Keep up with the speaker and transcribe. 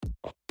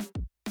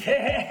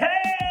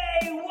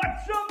Hey,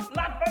 what's up,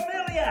 La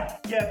Familia?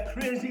 You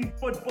crazy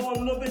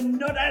football-loving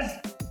nutters.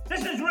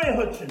 This is Ray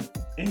Hudson,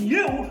 and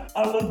you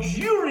are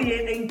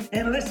luxuriating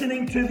in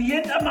listening to the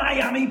Inter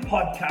Miami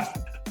podcast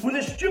with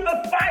the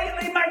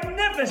stupefyingly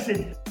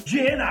magnificent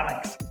Jay and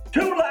Alex.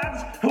 Two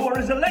lads who are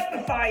as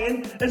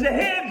electrifying as a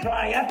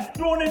hairdryer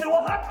thrown into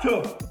a hot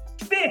tub.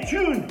 Stay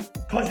tuned,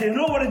 because you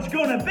know what it's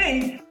going to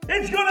be.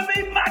 It's going to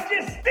be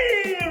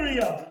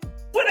magisterial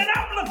with an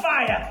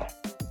amplifier.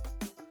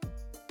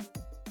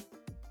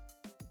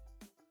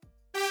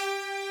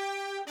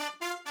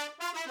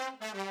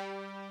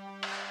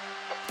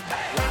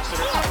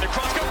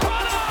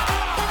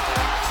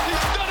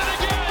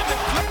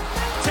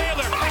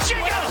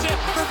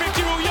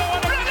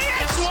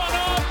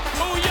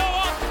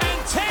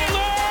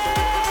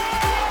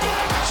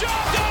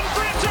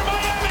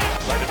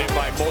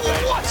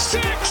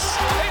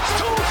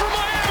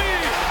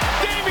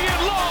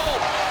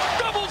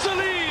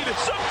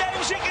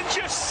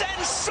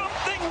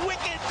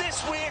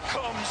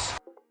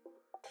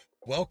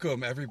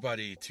 Welcome,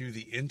 everybody, to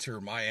the Inter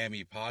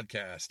Miami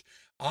podcast.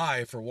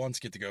 I, for once,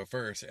 get to go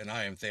first, and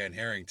I am Than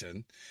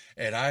Harrington.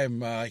 And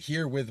I'm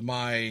here with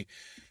my,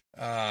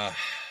 I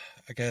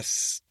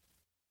guess,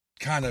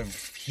 kind of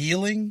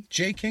healing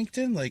Jay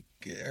Kinkton. Like,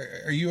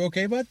 are you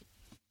okay, bud?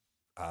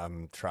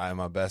 I'm trying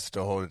my best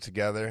to hold it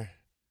together.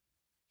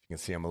 You can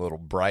see I'm a little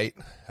bright,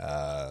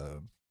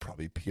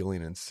 probably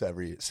peeling in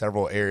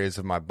several areas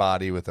of my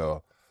body with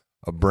a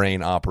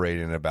brain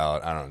operating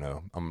about, I don't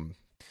know, I'm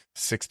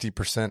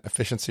 60%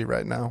 efficiency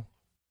right now.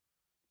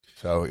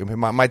 So it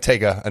might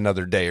take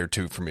another day or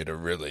two for me to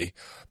really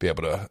be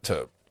able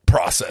to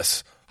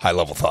process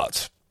high-level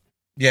thoughts.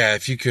 Yeah,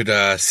 if you could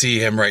see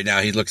him right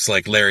now, he looks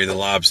like Larry the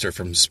Lobster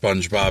from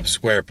SpongeBob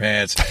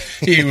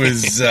SquarePants. He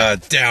was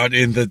down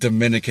in the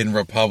Dominican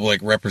Republic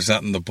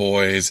representing the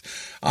boys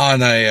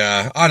on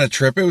a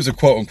trip. It was a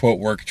quote-unquote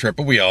work trip,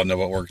 but we all know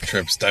what work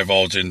trips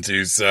divulge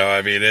into. So,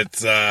 I mean,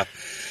 it's, but...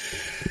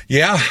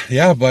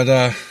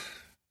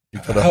 You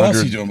put how else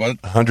are you doing, bud?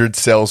 100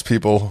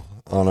 salespeople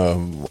on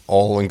a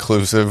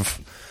all-inclusive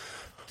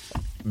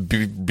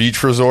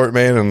beach resort,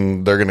 man,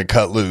 and they're gonna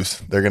cut loose.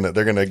 They're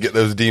gonna get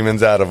those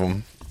demons out of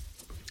them.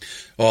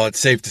 Well, it's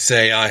safe to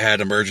say I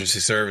had emergency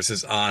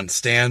services on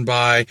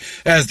standby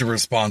as the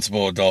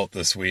responsible adult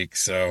this week,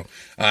 so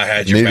I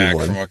had your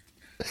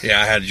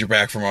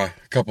back from a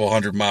couple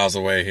hundred miles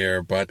away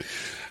here, but.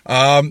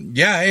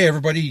 Hey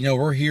everybody,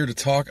 we're here to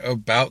talk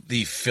about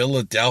the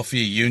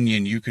Philadelphia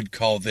Union. You could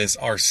call this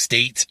our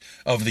state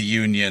of the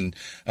union,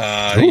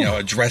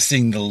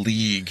 addressing the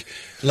league,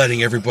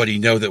 letting everybody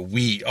know that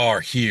we are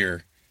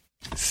here.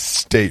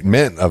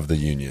 Statement of the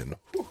union.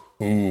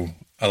 Ooh,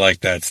 I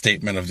like that,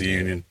 statement of the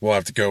union. We'll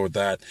have to go with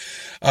that.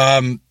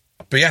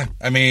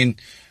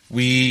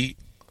 We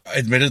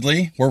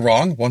admittedly, we're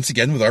wrong once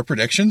again with our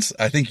predictions.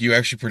 I think you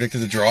actually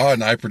predicted the draw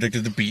and I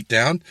predicted the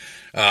beatdown.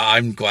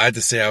 I'm glad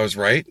to say I was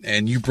right,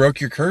 and you broke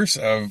your curse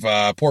of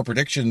poor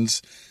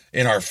predictions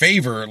in our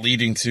favor,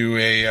 leading to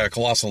a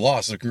colossal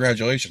loss. So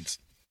congratulations.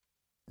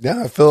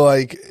 Yeah, I feel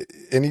like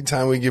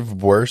anytime we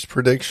give worse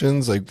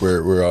predictions, like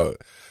we're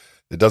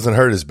it doesn't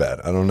hurt as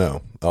bad. I don't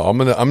know. I'm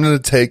gonna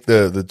take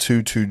the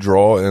 2-2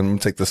 draw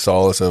and take the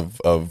solace of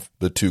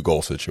the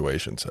 2-goal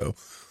situation. So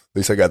at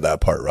least I got that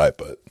part right,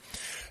 but.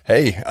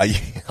 Hey,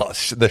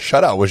 the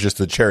shutout was just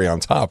the cherry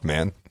on top,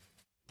 man.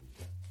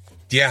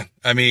 Yeah,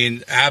 I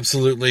mean,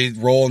 absolutely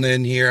rolling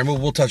in here. I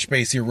mean, we'll touch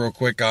base here real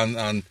quick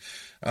on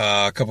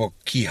a couple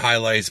key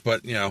highlights,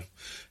 but,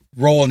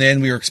 rolling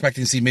in, we were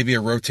expecting to see maybe a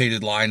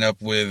rotated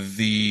lineup with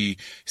the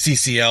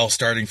CCL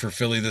starting for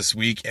Philly this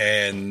week,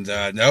 and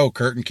no,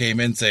 Curtin came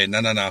in saying,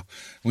 no,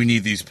 we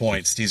need these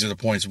points. These are the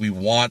points we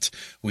want.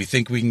 We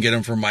think we can get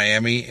them from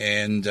Miami,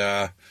 and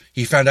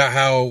he found out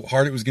how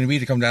hard it was going to be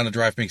to come down to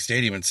DrivePink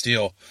Stadium and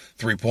steal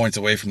 3 points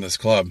away from this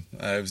club.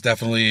 It was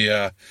definitely,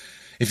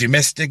 if you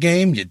missed a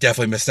game, you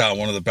definitely missed out on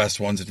one of the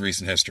best ones in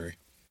recent history.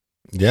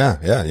 Yeah.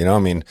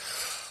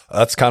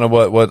 That's kind of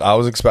what I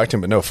was expecting,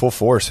 but no, full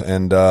force.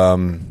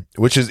 And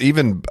which is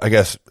even, I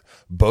guess,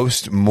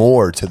 boast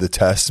more to the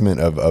testament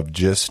of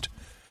just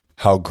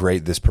how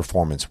great this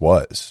performance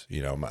was.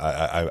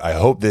 I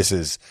hope this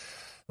is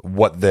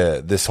what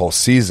this whole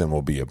season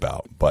will be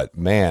about. But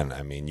man,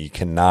 I mean, you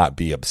cannot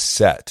be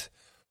upset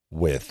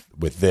with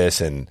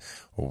this, and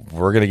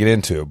we're going to get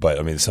into it. But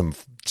I mean, some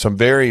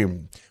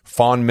very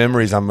fond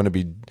memories. I'm going to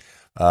be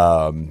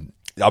I'll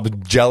be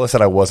jealous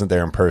that I wasn't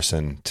there in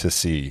person to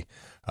see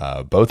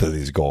both of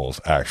these goals,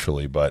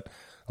 actually. But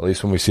at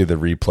least when we see the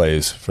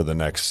replays for the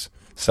next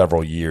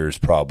several years,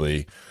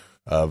 probably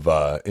of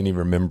any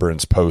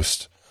remembrance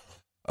post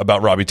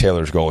about Robbie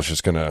Taylor's goal is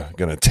just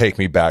gonna take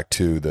me back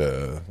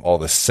to all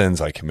the sins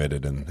I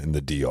committed in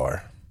the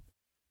DR.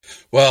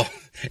 Well,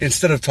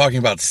 instead of talking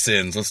about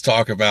sins, let's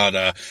talk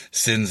about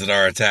sins that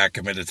our attack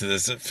committed to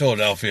this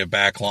Philadelphia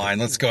back line.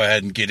 Let's go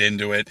ahead and get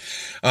into it.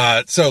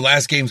 So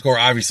last game score,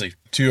 obviously,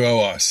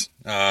 2-0 us.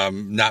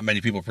 Not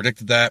many people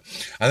predicted that.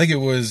 I think it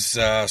was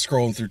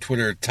scrolling through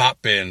Twitter,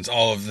 Top Bins,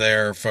 all of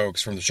their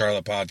folks from the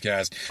Charlotte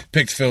podcast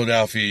picked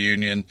Philadelphia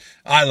Union.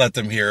 I let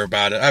them hear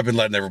about it. I've been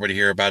letting everybody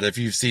hear about it. If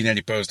you've seen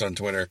any post on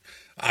Twitter,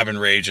 I've been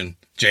raging.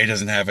 Jay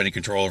doesn't have any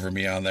control over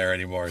me on there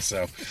anymore.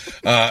 So,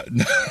 but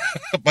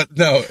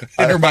no,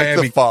 I like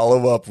Miami. the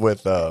follow up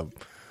with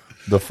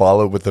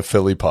the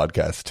Philly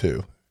podcast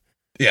too.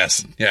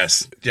 Yes.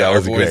 Yeah,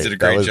 our boys did a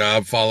great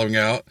job following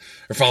up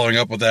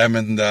with them,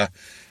 and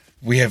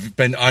we have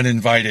been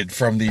uninvited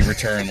from the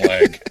return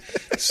leg.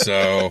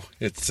 So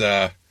it's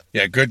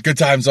good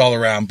times all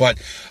around. But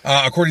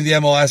according to the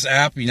MLS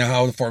app, you know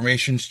how the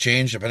formations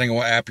change depending on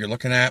what app you're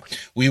looking at.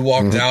 We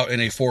walked out in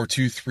a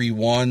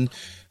 4-2-3-1.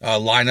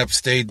 Lineup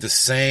stayed the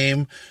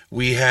same.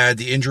 We had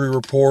the injury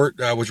report,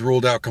 which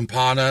ruled out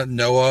Campana,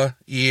 Noah,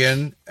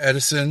 Ian,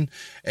 Edison,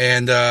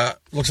 and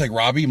looks like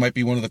Robbie might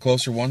be one of the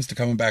closer ones to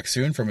coming back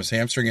soon from his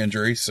hamstring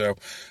injury. So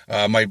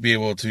might be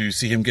able to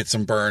see him get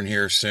some burn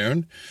here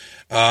soon.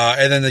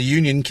 And then the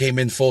Union came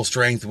in full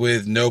strength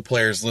with no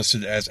players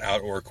listed as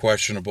out or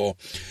questionable.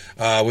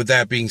 With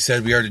that being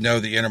said, we already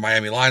know the Inter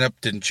Miami lineup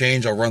didn't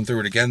change. I'll run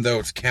through it again, though.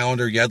 It's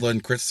Callender,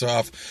 Yedlin,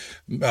 Kristoff,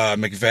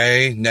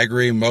 McVeigh,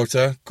 Negri,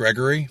 Mota,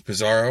 Gregory,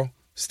 Pizarro,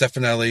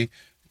 Stefanelli,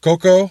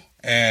 Coco,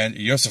 and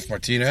Josef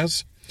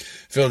Martinez.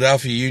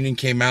 Philadelphia Union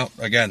came out,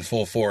 again,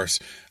 full force.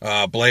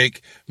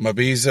 Blake,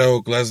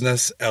 Mabizo,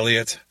 Glesnes,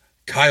 Elliott,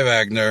 Kai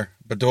Wagner,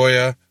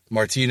 Bedoya,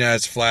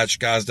 Martinez, Flatch,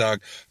 Gazdag,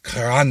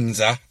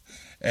 Carranza,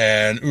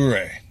 and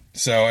Ure.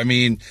 So, I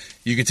mean,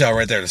 you can tell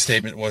right there the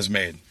statement was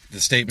made.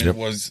 The statement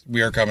was,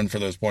 we are coming for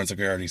those points like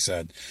we already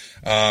said.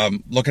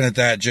 Looking at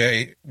that,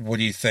 Jay, what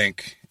do you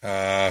think?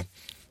 We'll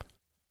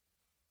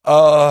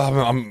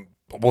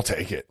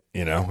take it.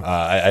 You know,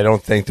 I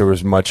don't think there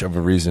was much of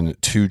a reason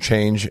to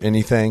change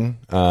anything.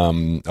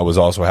 I was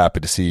also happy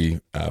to see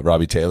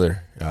Robbie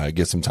Taylor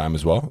get some time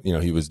as well. You know,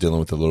 he was dealing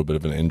with a little bit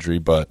of an injury,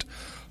 but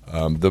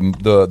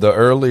the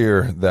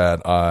earlier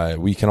that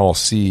we can all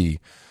see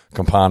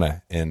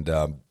Campana and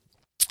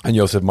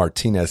Josef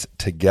Martinez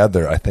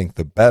together, I think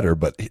the better.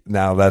 But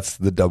now that's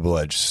the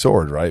double-edged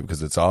sword, right?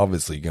 Because it's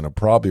obviously going to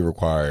probably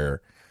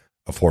require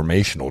a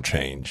formational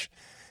change.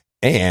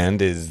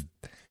 And is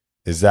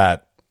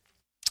that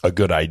a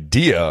good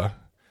idea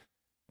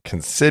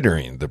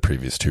considering the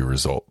previous two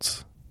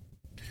results?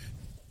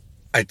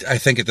 I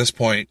think at this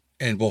point,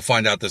 and we'll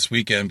find out this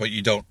weekend, but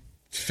you don't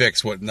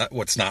fix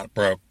what's not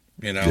broke,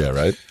 you know? Yeah,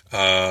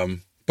 right.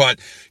 But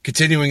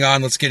continuing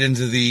on, let's get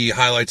into the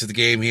highlights of the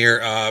game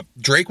here.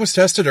 Drake was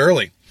tested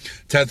early.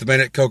 10th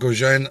minute, Coco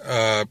Jean.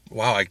 Wow,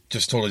 I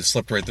just totally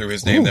slipped right through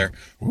his name there.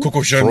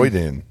 Coco Jean.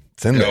 Freudian.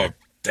 It's in there.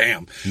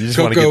 Damn. You just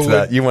want to get to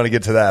that. You want to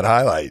get to that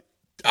highlight.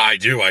 I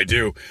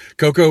do.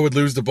 Coco would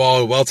lose the ball.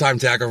 A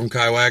well-timed tackle from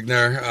Kai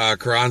Wagner.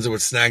 Carranza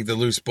would snag the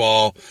loose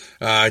ball.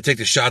 Take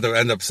the shot that would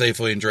end up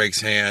safely in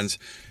Drake's hands.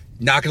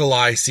 Not going to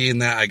lie, seeing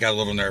that, I got a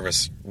little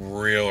nervous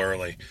real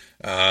early.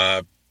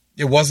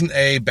 It wasn't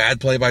a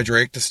bad play by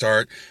Drake to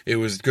start. It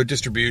was good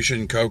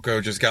distribution. Coco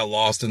just got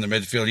lost in the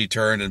midfield. He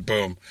turned, and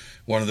boom,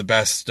 one of the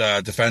best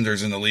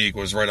defenders in the league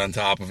was right on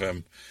top of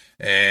him.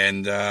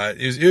 And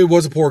it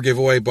was a poor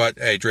giveaway, but,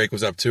 hey, Drake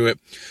was up to it.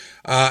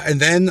 And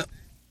then,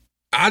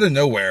 out of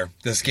nowhere,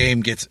 this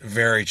game gets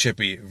very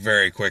chippy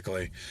very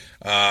quickly.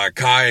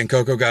 Kai and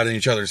Coco got in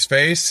each other's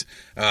face.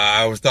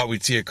 I always thought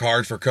we'd see a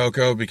card for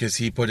Coco because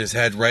he put his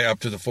head right up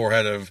to the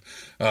forehead of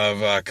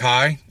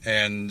Kai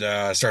and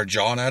started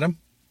jawing at him.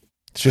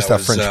 It's just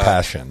that French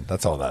passion.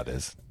 That's all that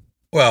is.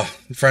 Well,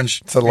 French.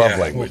 It's a love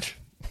language.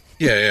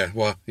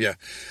 Well, yeah.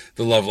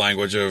 The love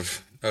language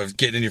of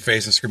getting in your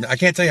face and screaming. I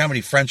can't tell you how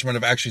many Frenchmen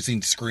have actually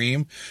seen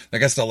scream. I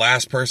guess the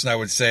last person I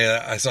would say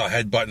I saw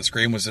headbutt and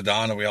scream was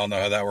Zidane, and we all know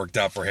how that worked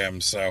out for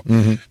him. So,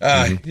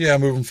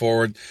 moving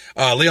forward.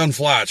 Leon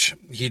Flatch,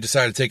 he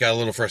decided to take out a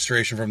little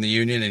frustration from the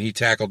Union, and he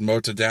tackled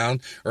Mota down,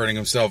 earning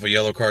himself a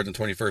yellow card in the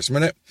 21st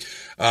minute.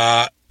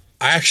 I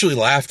actually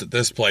laughed at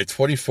this play,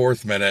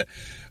 24th minute.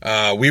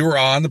 We were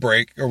on the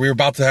break, or we were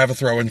about to have a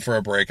throw in for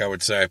a break, I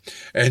would say.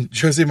 And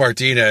Jose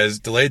Martinez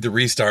delayed the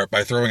restart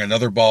by throwing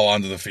another ball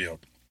onto the field.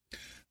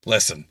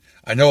 Listen,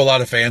 I know a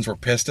lot of fans were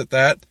pissed at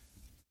that.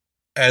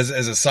 As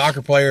a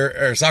soccer player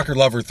or soccer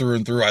lover through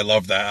and through, I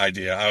love that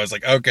idea. I was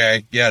like,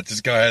 okay, yeah,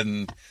 just go ahead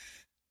and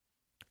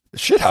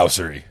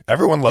shithousery.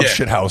 Everyone loves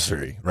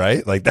shithousery,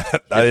 right? Like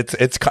that.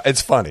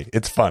 It's funny.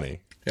 It's funny.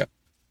 Yeah.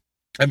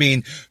 I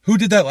mean, who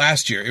did that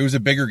last year? It was a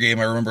bigger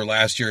game. I remember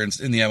last year in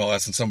the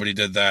MLS, and somebody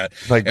did that.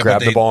 Like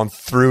grabbed the ball and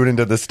threw it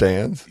into the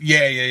stands.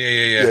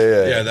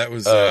 Yeah. That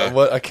was.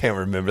 I can't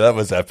remember. That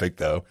was epic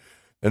though.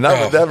 And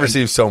that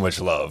received so much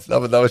love. That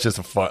was just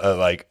a fun,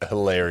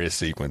 hilarious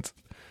sequence.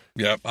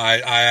 Yep, I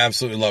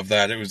absolutely love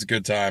that. It was a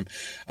good time.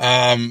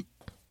 And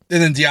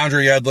then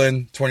DeAndre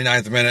Yedlin,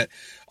 29th minute,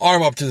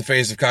 arm up to the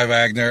face of Kai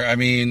Wagner. I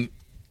mean,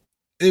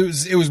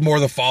 it was more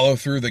the follow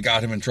through that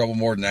got him in trouble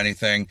more than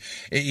anything.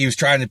 He was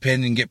trying to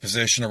pin and get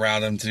position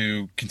around him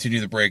to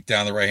continue the break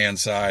down the right hand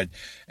side,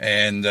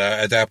 and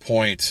at that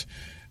point,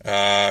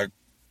 Wagner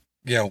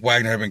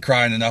had been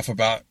crying enough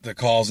about the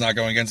calls not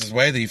going against his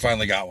way that he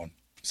finally got one.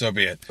 so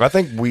be it. I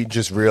think we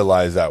just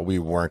realized that we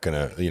weren't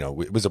going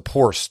to, it was a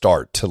poor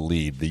start to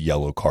lead the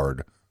yellow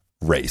card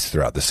race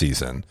throughout the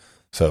season.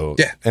 So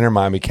Inter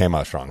Miami came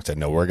out strong and said,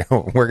 no, we're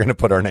going to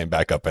put our name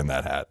back up in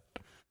that hat.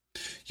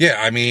 Yeah,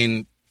 I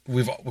mean,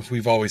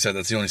 we've always said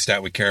that's the only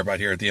stat we care about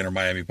here at the Inter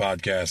Miami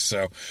podcast.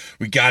 So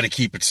we got to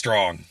keep it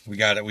strong. We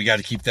got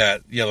to keep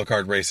that yellow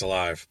card race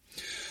alive.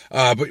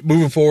 But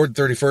moving forward,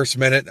 31st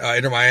minute,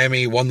 Inter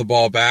Miami won the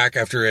ball back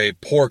after a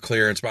poor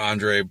clearance by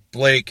Andre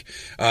Blake.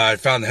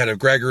 Found the head of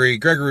Gregory.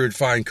 Gregory would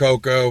find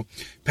Coco,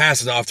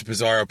 pass it off to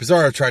Pizarro.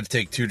 Pizarro tried to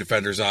take two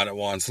defenders on at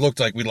once. Looked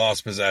like we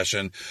lost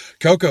possession.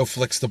 Coco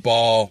flicks the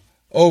ball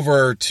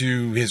over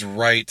to his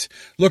right,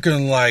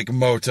 looking like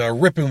Mota,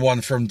 ripping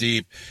one from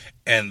deep.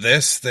 And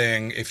this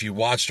thing, if you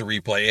watched the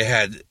replay, it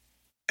had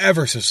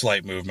ever so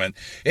slight movement.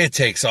 It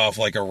takes off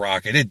like a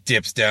rocket. It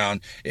dips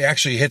down. It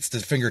actually hits the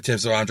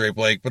fingertips of Andre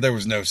Blake, but there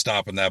was no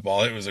stopping that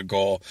ball. It was a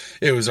goal.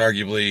 It was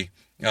arguably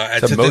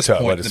to this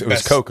point, it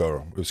was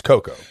Coco. It was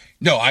Coco.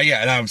 No,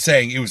 and I'm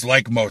saying it was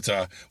like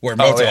Mota, where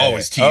Mota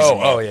always tees him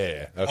up.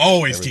 Okay,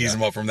 always tees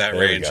him up from that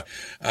range.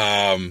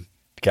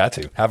 Got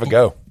to have a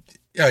go.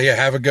 Yeah,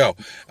 have a go.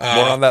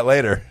 More on that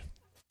later.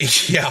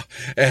 Yeah,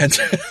 and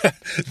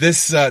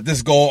this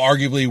goal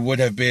arguably would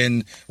have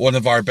been one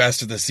of our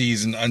best of the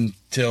season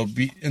until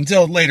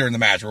later in the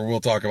match, where we'll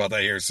talk about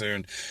that here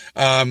soon.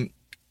 I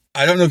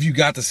don't know if you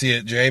got to see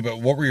it, Jay, but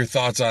what were your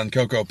thoughts on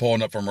Coco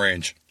pulling up from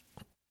range?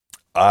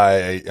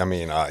 I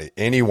mean,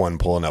 anyone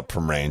pulling up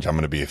from range, I'm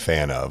going to be a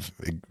fan of,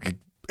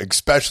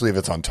 especially if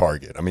it's on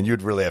target. I mean,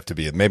 you'd really have to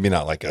be maybe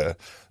not like a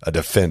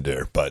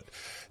defender, but.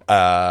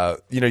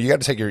 You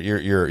got to take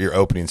your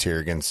openings here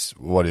against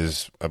what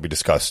is, we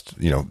discussed,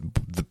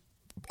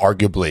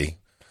 arguably,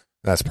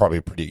 that's probably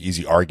a pretty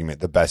easy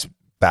argument, the best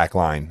back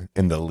line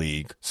in the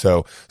league.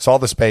 So saw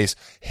the space,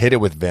 hit it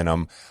with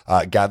venom,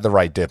 got the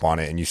right dip on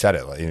it, and you said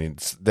it. I mean,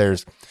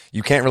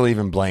 you can't really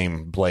even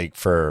blame Blake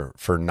for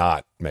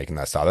not making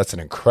that stop. That's an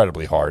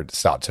incredibly hard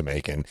stop to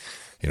make, and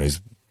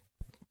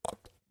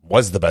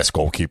was the best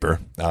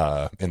goalkeeper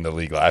in the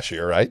league last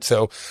year, right?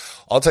 So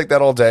I'll take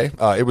that all day.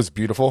 It was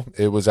beautiful.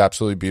 It was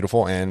absolutely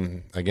beautiful.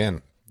 And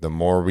again, the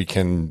more we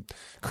can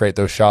create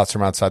those shots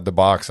from outside the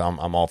box, I'm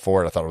all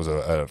for it. I thought it was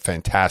a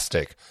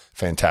fantastic,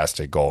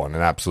 fantastic goal and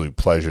an absolute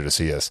pleasure to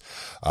see us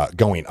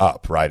going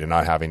up, right, and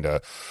not having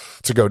to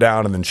go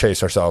down and then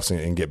chase ourselves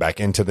and get back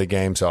into the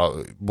game.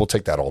 So we'll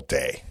take that all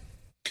day.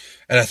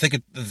 And I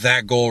think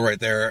that goal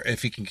right there,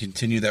 if he can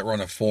continue that run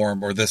of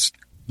form, or this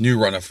new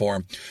run of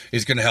form,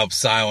 is going to help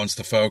silence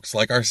the folks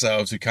like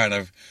ourselves who kind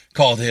of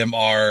called him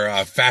our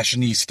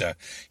fashionista.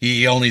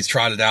 He only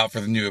trotted out for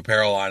the new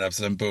apparel lineups,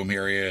 and then boom,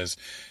 here he is.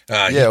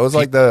 It was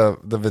like the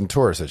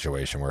Ventura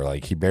situation where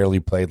like he barely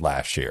played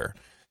last year,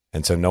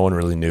 and so no one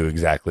really knew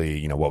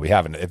exactly what we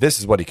have. And if this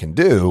is what he can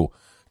do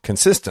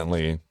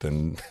consistently,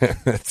 then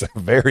it's a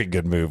very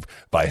good move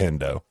by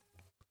Hendo.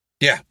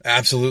 Yeah,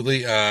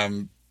 absolutely.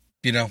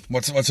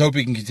 Let's hope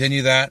we can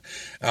continue that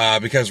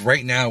because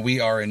right now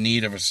we are in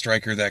need of a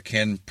striker that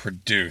can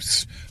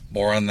produce.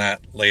 More on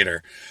that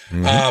later.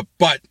 Mm-hmm.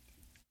 But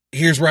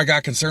here's where I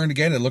got concerned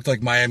again. It looked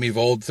like Miami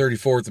Vold,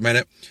 34th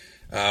minute.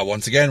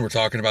 Once again, we're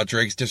talking about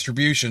Drake's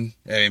distribution.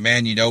 Hey,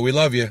 man, we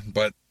love you,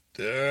 but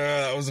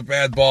that was a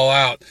bad ball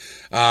out.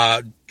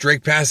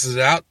 Drake passes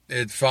it out.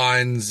 It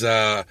finds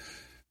Ure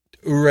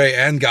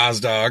and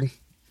Gazdag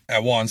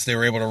at once. They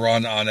were able to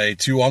run on a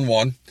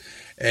 2-on-1.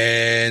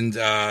 And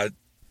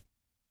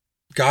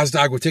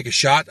Gazdag would take a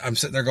shot. I'm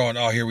sitting there going,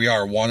 oh, here we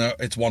are.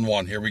 It's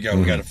 1-1. Here we go.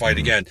 We got to fight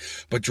again.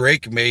 But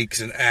Drake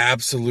makes an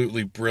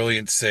absolutely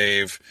brilliant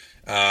save.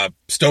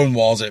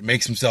 Stonewalls it,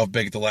 makes himself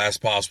big at the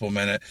last possible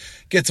minute,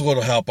 gets a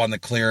little help on the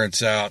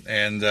clearance out,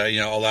 and,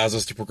 allows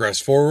us to progress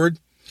forward.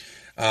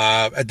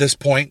 At this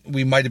point,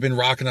 we might have been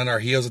rocking on our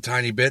heels a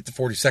tiny bit. The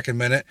 42nd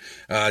minute,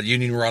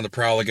 Union were on the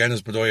prowl again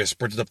as Bedoya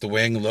sprinted up the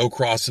wing, low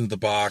cross into the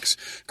box.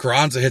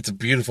 Carranza hits a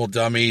beautiful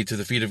dummy to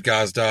the feet of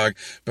Gazdag,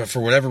 but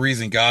for whatever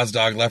reason,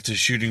 Gazdag left his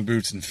shooting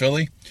boots in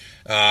Philly.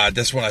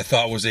 This one I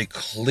thought was a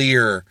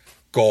clear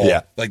goal.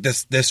 Yeah. Like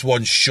this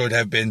one should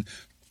have been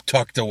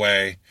tucked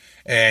away,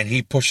 and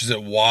he pushes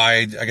it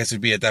wide. I guess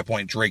it'd be at that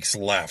point Drake's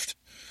left.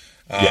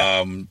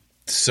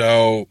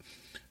 So,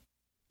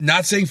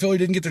 not saying Philly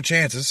didn't get their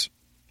chances,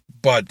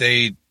 but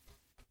they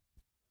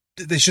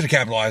should have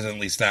capitalized on at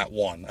least that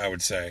one, I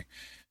would say.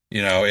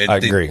 I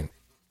agree.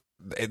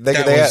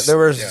 There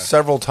were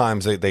several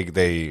times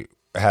they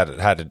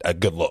had a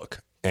good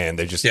look, and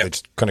they just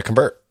couldn't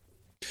convert.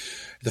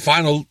 The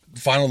final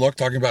look,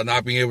 talking about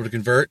not being able to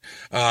convert,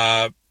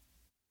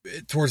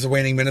 towards the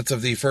waning minutes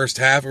of the first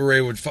half,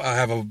 Ure would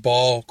have a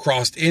ball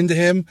crossed into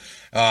him,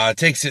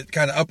 takes it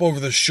kind of up over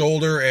the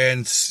shoulder, and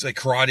like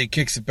karate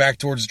kicks it back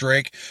towards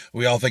Drake.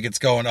 We all think it's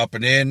going up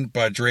and in,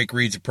 but Drake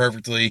reads it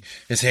perfectly.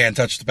 His hand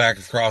touched the back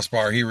of the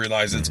crossbar. He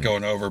realizes it's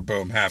going over.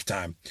 Boom,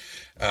 halftime.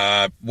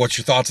 What's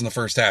your thoughts on the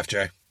first half,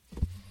 Jay?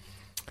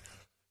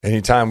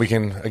 anytime we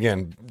can,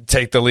 again,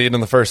 take the lead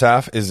in the first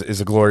half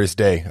is a glorious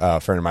day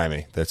for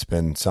Miami. That's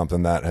been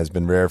something that has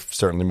been rare,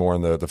 certainly more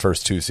in the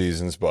first two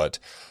seasons, but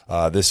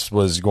this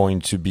was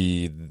going to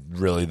be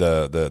really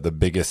the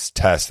biggest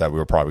test that we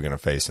were probably going to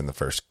face in the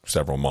first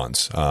several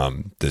months.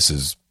 This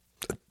is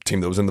a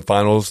team that was in the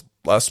finals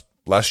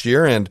last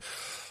year, and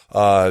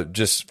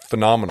just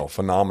phenomenal.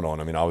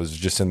 And I mean, I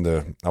was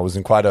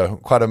in quite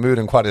a mood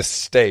and quite a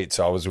state,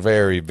 so I was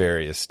very,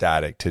 very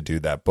ecstatic to do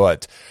that.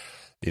 But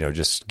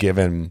just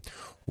given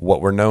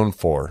what we're known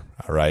for,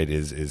 all right,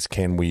 is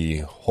can we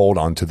hold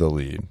on to the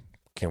lead?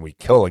 Can we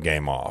kill a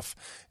game off?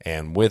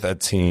 And with a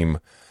team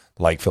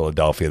like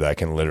Philadelphia that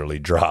can literally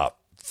drop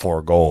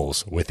 4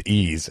 goals with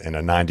ease in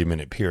a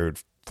 90-minute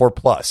period,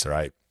 4+,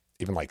 right?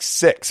 Even like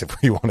 6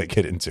 if we want to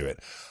get into it.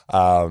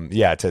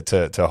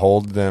 To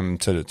hold them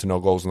to no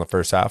goals in the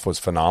first half was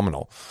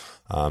phenomenal.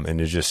 And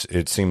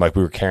it seemed like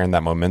we were carrying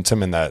that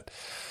momentum and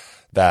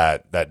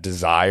that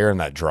desire and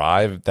that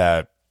drive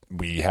that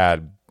we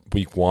had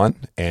week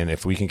 1. And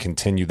if we can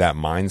continue that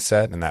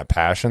mindset and that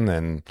passion,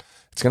 then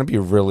it's going to be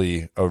a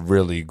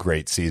really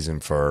great season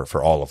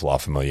for all of La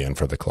Familia and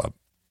for the club.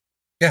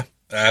 Yeah,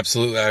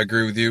 absolutely. I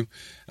agree with you.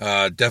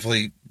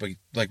 Definitely,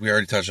 like we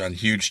already touched on,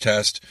 huge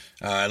test.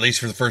 At least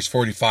for the first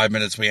 45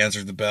 minutes, we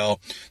answered the bell.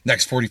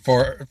 Next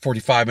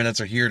 45 minutes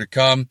are here to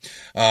come.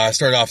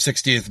 Started off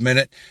 60th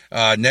minute.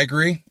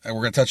 Negri, and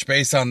we're going to touch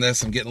base on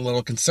this. I'm getting a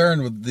little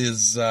concerned with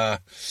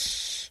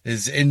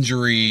his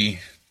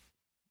injury.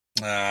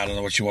 I don't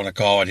know what you want to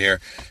call it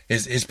here.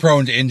 Is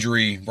prone to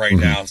injury right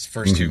now, his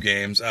first 2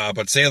 games.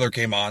 But Sailor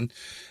came on.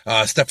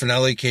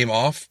 Stefanelli came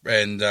off,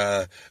 and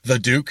the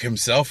Duke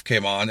himself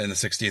came on in the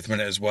 60th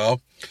minute as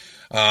well.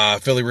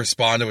 Philly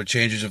responded with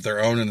changes of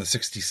their own in the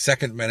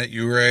 62nd minute.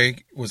 Ure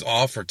was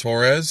off for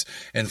Torres,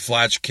 and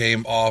Flatch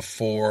came off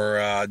for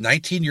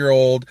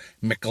 19-year-old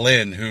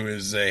McLinn, who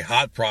is a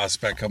hot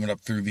prospect coming up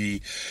through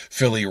the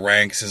Philly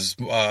ranks, is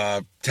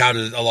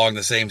touted along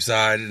the same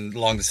side and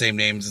along the same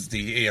names as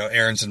the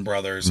Aronson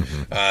brothers.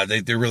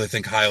 They really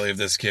think highly of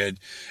this kid.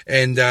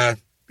 And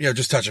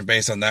just touching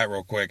base on that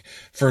real quick.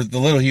 For the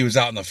little he was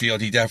out in the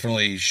field, he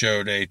definitely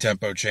showed a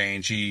tempo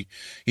change.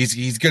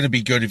 He's going to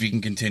be good if he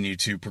can continue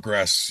to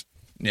progress,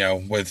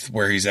 with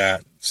where he's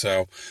at.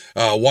 So,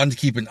 one to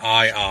keep an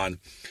eye on.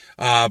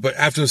 But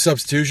after the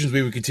substitutions,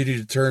 we would continue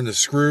to turn the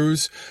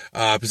screws.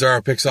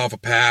 Pizarro picks off a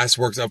pass,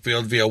 works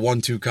upfield via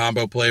 1-2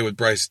 combo play with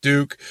Bryce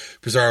Duke.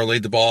 Pizarro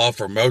laid the ball off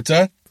for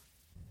Mota.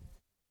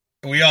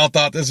 We all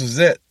thought this was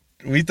it.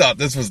 We thought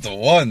this was the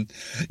one.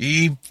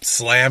 He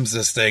slams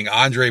this thing.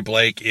 Andre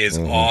Blake is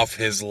off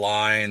his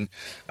line,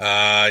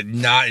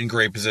 not in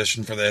great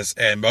position for this,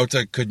 and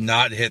Mota could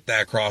not hit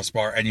that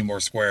crossbar any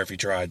more square if he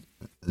tried.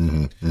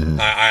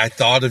 I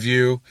thought of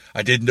you.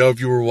 I didn't know if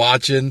you were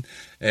watching,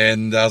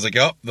 and I was like,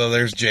 oh,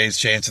 there's Jay's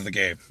chance of the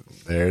game.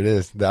 There it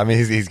is. I mean,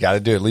 he's got to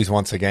do it at least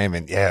once a game,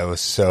 and yeah, it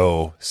was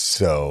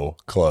so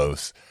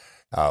close.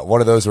 One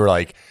of those where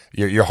like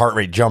your heart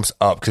rate jumps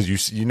up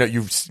because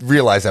you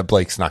realize that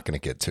Blake's not going to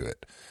get to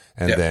it,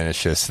 and then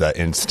it's just that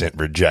instant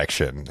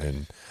rejection,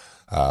 and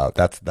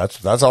that's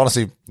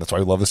honestly that's why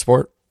we love the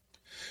sport.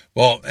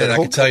 Well, and I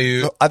can tell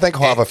you, I think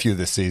he'll have a few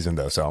this season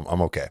though, so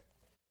I'm okay.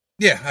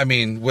 Yeah, I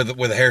mean, with a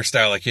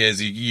hairstyle like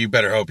his, you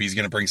better hope he's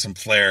going to bring some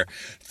flair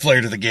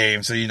to the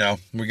game. So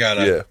we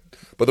gotta. Yeah,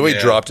 but the way he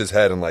dropped his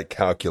head and like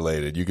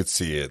calculated, you could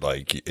see it.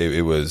 Like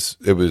it was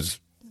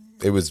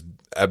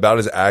about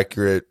as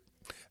accurate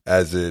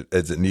as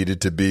it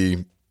needed to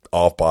be,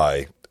 off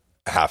by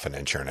half an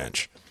inch or an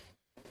inch.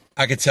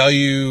 I could tell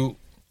you,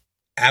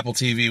 Apple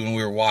TV, when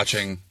we were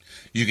watching,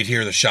 you could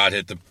hear the shot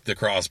hit the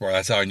crossbar.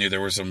 That's how I knew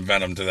there was some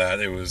venom to that.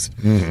 It was,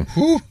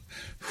 whew.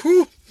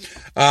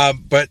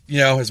 But,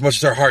 as much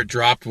as our heart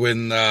dropped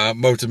when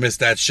Mota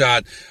missed that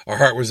shot, our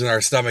heart was in our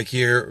stomach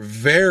here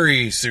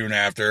very soon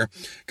after.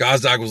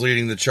 Gazdag was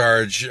leading the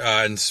charge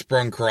and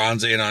sprung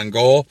Carranza in on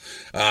goal.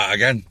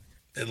 Again,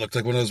 it looked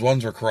like one of those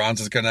ones where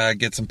Carranza's going to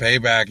get some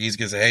payback. He's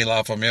going to say, hey,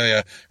 La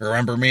Familia,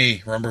 remember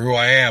me, remember who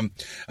I am.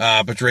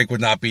 But Drake would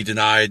not be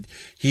denied.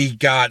 He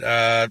got,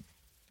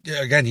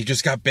 he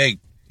just got big.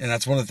 And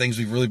that's one of the things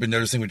we've really been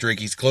noticing with Drake.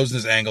 He's closing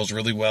his angles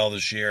really well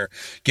this year,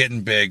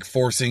 getting big,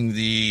 forcing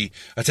the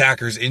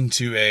attackers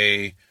into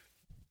a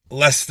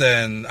less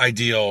than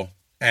ideal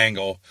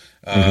angle.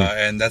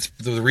 And that's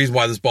the reason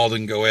why this ball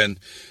didn't go in.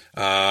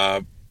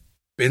 In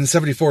the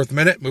 74th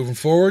minute, moving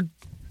forward,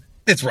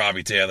 it's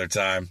Robbie Taylor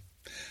time.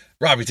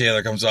 Robbie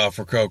Taylor comes off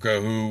for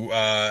Coco, who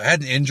had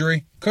an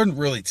injury. Couldn't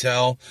really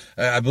tell.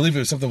 I believe it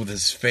was something with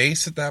his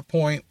face at that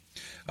point.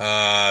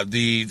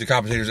 The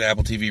commentators at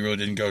Apple TV really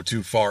didn't go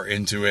too far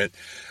into it.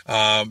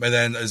 And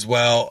then as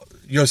well,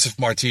 Josef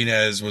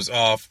Martinez was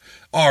off.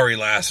 Ari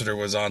Lassiter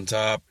was on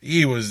top.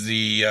 He was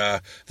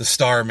the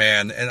star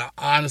man. And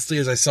honestly,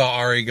 as I saw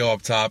Ari go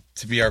up top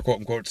to be our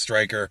quote-unquote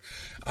striker,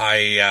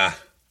 I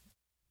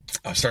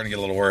was starting to get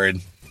a little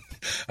worried.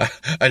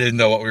 I didn't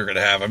know what we were going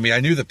to have. I mean, I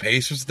knew the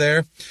pace was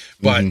there,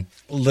 but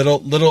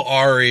little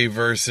Ari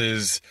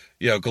versus,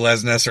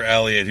 Glesnes or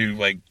Elliott, who,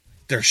 like,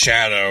 their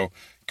shadow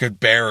could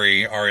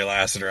bury Ari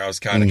Lassiter, I was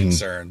kind of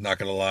concerned, not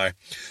going to lie.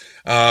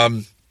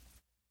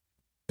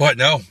 But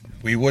no,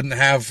 we wouldn't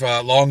have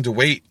long to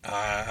wait.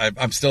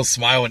 I'm still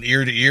smiling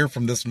ear to ear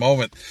from this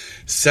moment.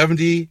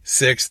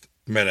 76th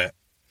minute.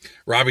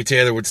 Robbie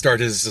Taylor would start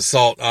his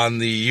assault on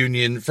the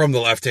Union from the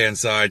left-hand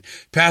side,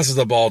 passes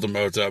the ball to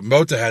Mota.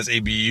 Mota has a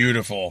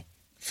beautiful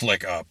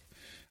flick up.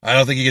 I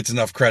don't think he gets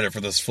enough credit for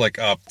this flick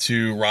up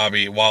to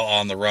Robbie while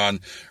on the run.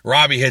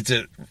 Robbie hits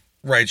it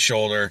right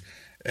shoulder,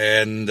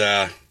 and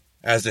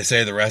as they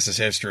say, the rest is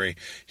history.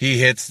 He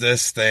hits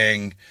this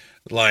thing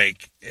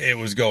like it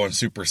was going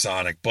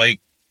supersonic.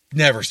 Blake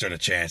never stood a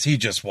chance. He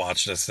just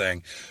watched this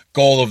thing.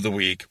 Goal of the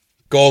week.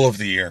 Goal of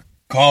the year.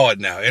 Call it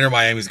now. Inter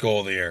Miami's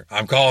goal of the year.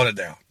 I'm calling it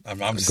now. I'm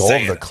goal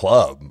saying of the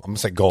club. I'm going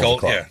to say goal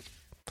of the club.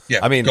 Yeah.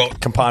 I mean,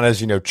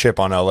 Campana's, chip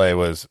on LA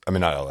was, I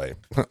mean, not LA,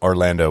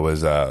 Orlando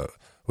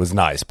was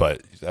nice,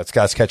 but that's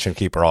guy's catch and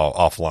keeper all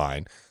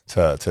offline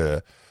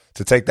to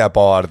take that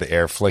ball out of the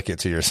air, flick it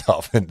to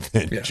yourself, and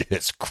then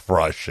just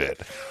crush it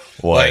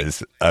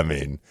was, I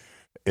mean,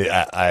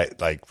 I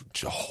like,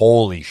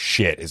 holy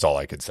shit is all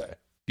I could say.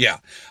 Yeah,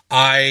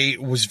 I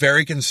was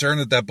very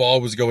concerned that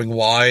ball was going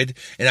wide,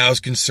 and I was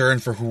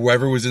concerned for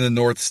whoever was in the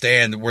north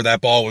stand where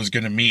that ball was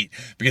going to meet,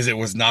 because it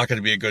was not going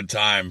to be a good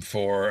time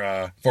for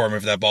him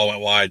if that ball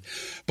went wide.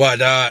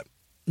 But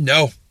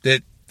no,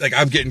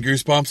 I'm getting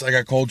goosebumps. I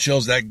got cold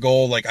chills. That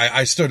goal, like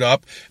I stood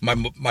up, my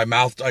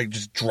mouth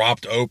just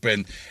dropped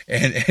open,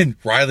 and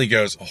Riley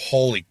goes,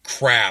 "Holy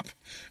crap!"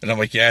 And I'm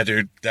like, "Yeah,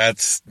 dude,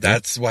 that's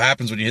what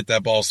happens when you hit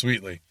that ball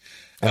sweetly."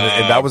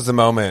 And that was the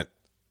moment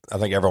I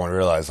think everyone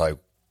realized, like,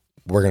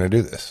 we're going to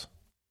do this.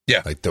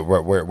 Yeah. Like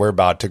we're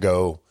about to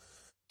go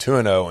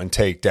 2-0 and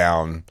take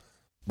down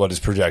what is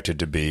projected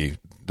to be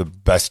the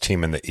best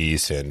team in the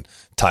East and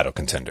title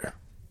contender.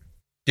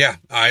 Yeah.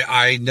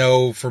 I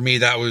know for me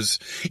that was,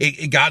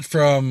 it got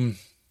from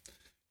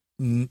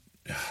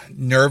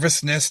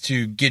nervousness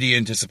to giddy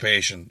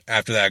anticipation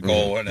after that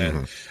goal. And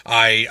then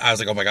I was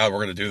like, oh my God,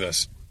 we're going to do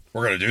this.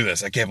 We're going to do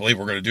this. I can't believe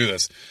we're going to do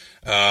this.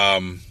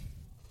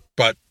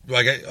 But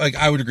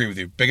I would agree with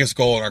you. Biggest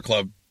goal in our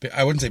club.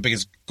 I wouldn't say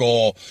biggest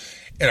goal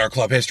in our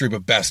club history,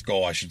 but best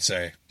goal, I should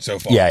say, so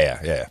far.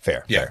 Yeah.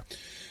 Fair.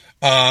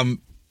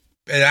 And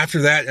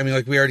after that, I mean,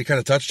 like we already kind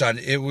of touched on,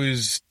 it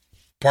was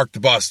park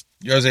the bus,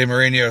 Jose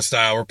Mourinho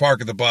style. We're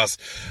parking the bus.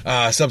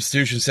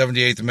 Substitution,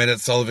 78th minute.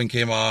 Sullivan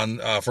came on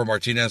for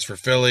Martinez for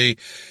Philly.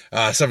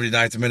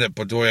 79th minute,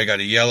 Bedoya got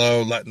a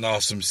yellow, letting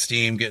off some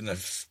steam, getting a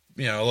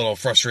little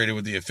frustrated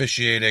with the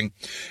officiating.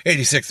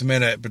 86th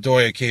minute,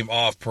 Bedoya came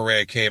off,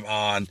 Perea came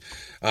on.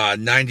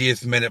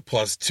 90th minute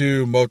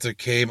 +2, Mota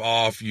came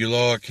off,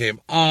 Ulloa came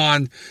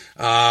on.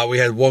 We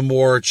had one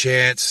more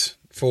chance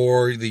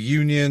for the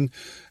Union.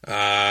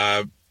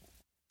 There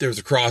was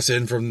a cross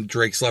in from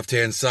Drake's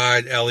left-hand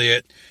side.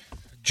 Elliott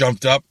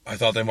jumped up. I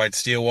thought they might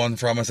steal one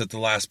from us at the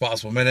last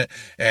possible minute,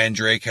 and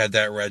Drake had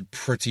that read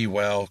pretty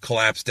well,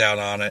 collapsed down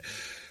on it.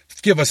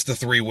 Give us the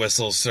 3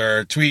 whistles,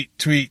 sir. Tweet,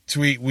 tweet,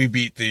 tweet. We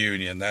beat the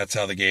Union. That's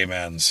how the game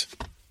ends.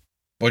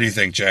 What do you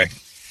think, Jay?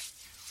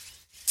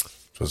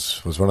 It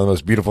was one of the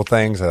most beautiful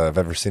things I've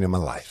ever seen in my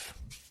life.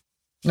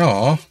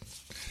 Aw.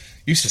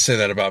 Used to say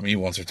that about me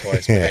once or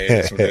twice, but hey,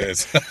 that's what it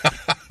is.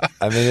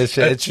 I mean,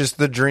 it's just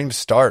the dream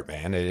start,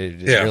 man.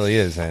 It really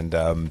is. And,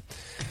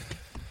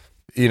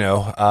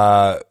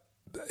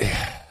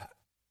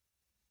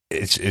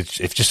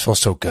 it just feels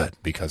so good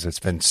because it's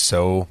been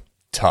so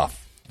tough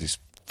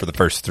for the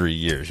first 3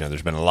 years.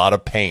 There's been a lot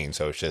of pain,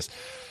 so it's just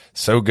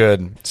so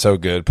good,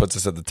 puts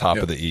us at the top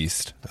of the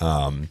East.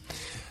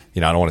 I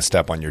don't want to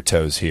step on your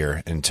toes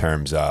here in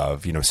terms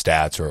of,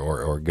 stats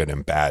or good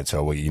and bad.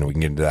 So we can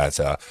get into that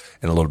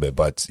in a little bit,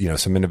 but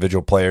some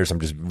individual players I'm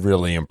just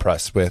really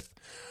impressed with.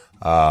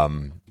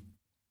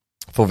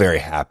 Feel very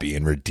happy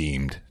and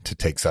redeemed to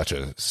take such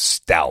a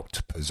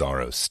stout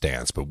Pizarro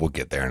stance, but we'll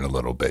get there in a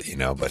little bit,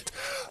 but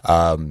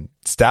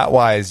stat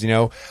wise,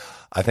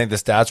 I think the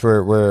stats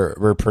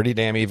were pretty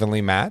damn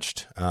evenly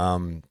matched.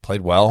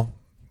 Played well.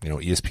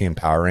 ESPN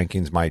Power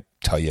Rankings might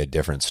tell you a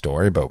different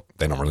story, but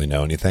they don't really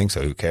know anything,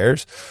 so who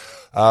cares?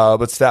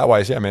 But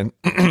stat-wise, yeah, man,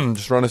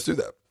 just run us through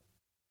that.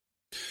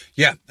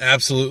 Yeah,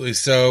 absolutely.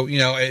 So,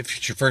 if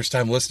it's your first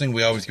time listening,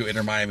 we always go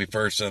Inter Miami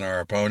first and our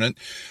opponent.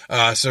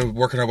 So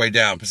working our way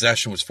down.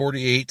 Possession was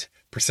 48%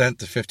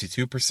 to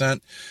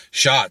 52%.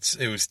 Shots,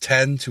 it was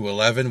 10 to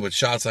 11, with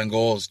shots on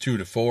goal is 2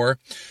 to 4.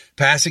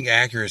 Passing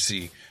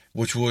accuracy,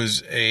 which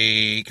was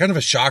a kind of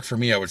a shock for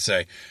me, I would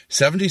say.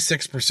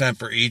 76%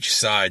 for each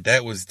side.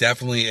 That was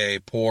definitely a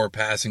poor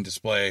passing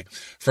display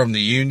from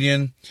the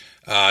Union.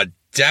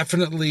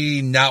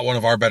 Definitely not one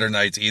of our better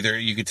nights either.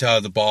 You could tell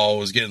the ball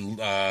was getting,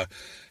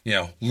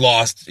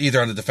 lost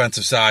either on the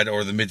defensive side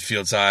or the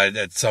midfield side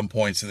at some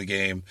points in the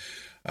game.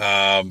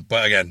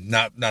 But again,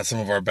 not some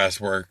of our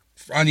best work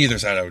on either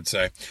side, I would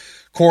say.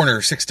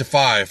 Corner 6 to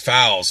 5,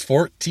 fouls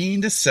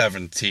 14 to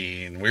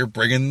 17. We're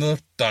bringing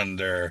the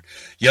thunder.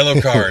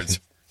 Yellow cards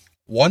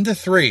 1 to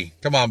 3.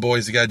 Come on,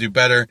 boys, you got to do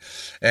better.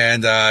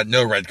 And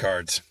no red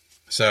cards.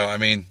 So, I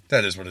mean,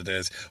 that is what it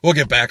is. We'll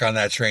get back on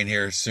that train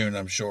here soon,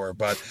 I'm sure.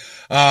 But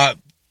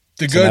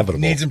The good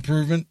needs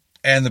improvement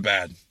and the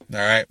bad. All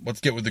right, let's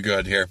get with the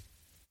good here.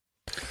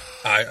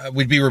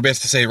 We'd be remiss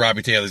to say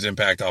Robbie Taylor's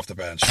impact off the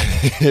bench.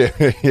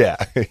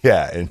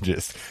 yeah, and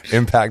just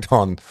impact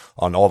on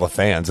all the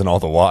fans and all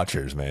the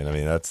watchers, man. I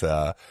mean,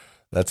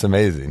 that's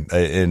amazing.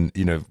 And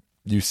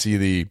you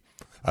see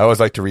I always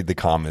like to read the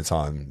comments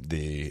on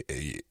the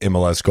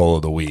MLS goal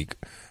of the week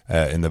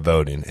in the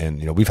voting, and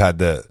we've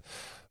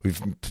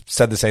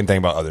said the same thing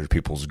about other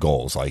people's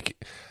goals. Like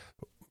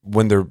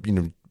when they're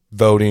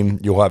voting,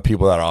 you'll have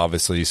people that are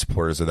obviously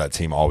supporters of that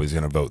team, always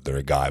going to vote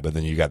their guy, but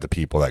then you got the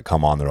people that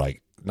come on, they're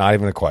like, not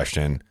even a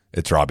question,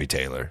 it's Robbie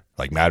Taylor.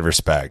 Like, mad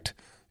respect.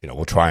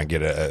 We'll try and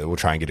get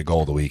a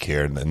goal of the week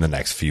here in the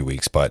next few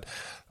weeks, but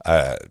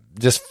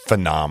just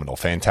phenomenal,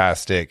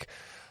 fantastic.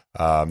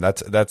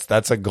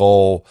 That's a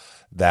goal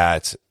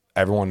that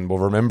everyone will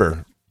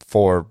remember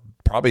for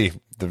probably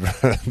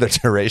the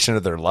duration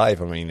of their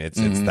life. I mean, it's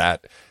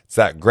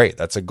that great.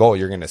 That's a goal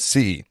you're going to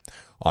see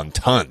on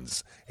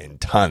tons and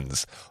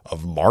tons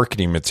of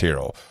marketing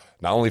material,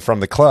 not only from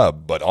the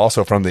club but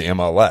also from the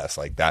MLS.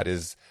 Like that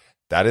is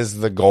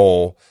the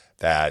goal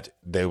that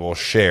they will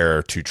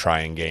share to try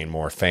and gain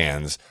more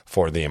fans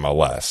for the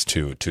MLS,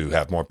 to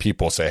have more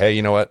people say, hey,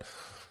 you know what,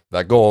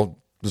 that goal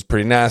was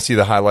pretty nasty.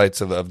 The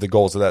highlights of the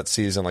goals of that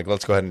season, like,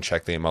 let's go ahead and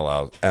check the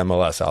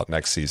MLS out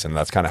next season.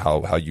 That's kind of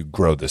how you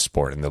grow this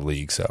sport in the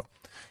league. So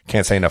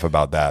can't say enough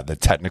about that, the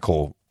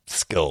technical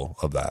skill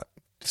of that.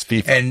 It's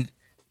FIFA. And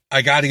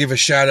I got to give a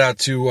shout out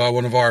to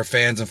one of our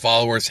fans and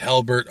followers,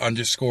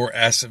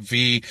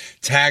 Helbert_SV,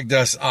 tagged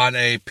us on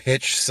a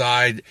pitch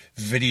side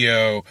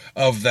video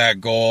of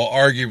that goal.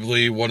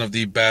 Arguably one of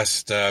the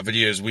best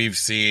videos we've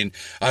seen.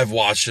 I've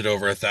watched it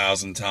over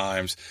 1,000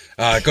 times.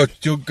 Go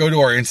to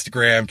our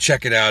Instagram,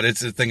 check it out.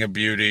 It's a thing of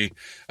beauty.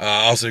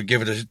 Also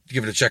give it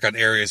a check on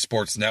Area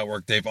Sports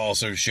Network. They've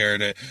also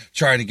shared it,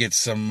 trying to get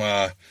some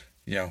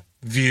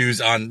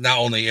views on not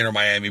only Inter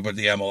Miami but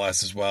the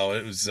MLS as well.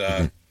 It was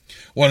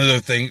one of the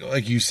things,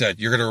 like you said,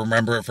 you're going to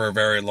remember it for a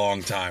very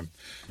long time.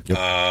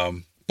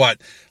 Yep.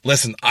 But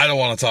listen, I don't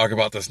want to talk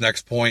about this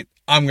next point.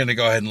 I'm going to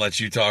go ahead and let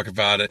you talk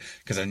about it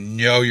because I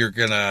know you're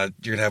gonna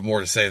have more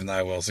to say than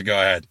I will. So go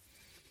ahead.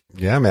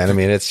 Yeah, man. I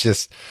mean, it's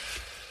just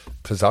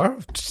bizarre.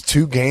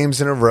 2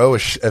 games in a row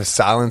of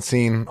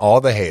silencing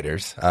all the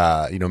haters.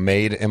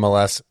 Made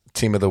MLS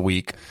Team of the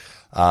Week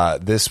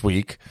this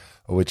week,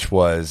 which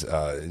was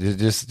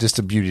just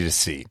a beauty to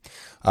see.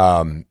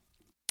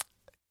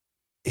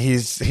 He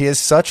has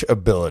such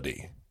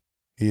ability.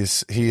 He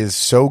is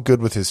so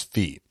good with his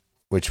feet,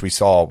 which we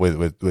saw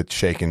with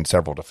shaking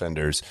several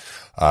defenders.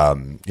 I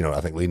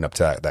think leading up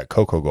to that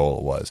Coco goal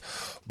it was,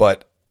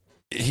 but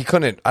he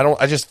couldn't.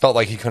 I just felt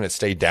like he couldn't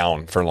stay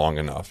down for long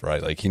enough,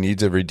 right? Like he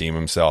needs to redeem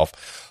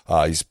himself.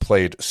 He's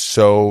played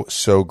so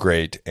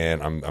great,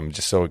 and I'm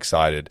just so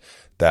excited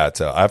that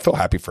I feel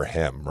happy for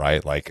him,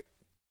 right? Like,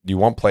 you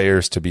want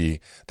players to be,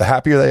 the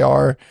happier they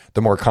are,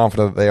 the more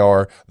confident they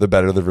are, the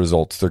better the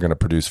results they're going to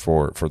produce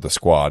for the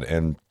squad.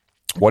 And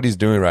what he's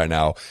doing right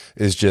now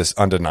is just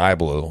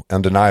undeniable.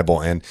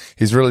 And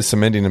he's really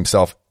cementing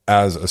himself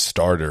as a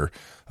starter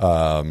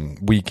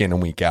week in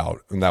and week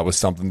out. And that was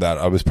something that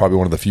I was probably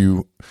one of the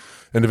few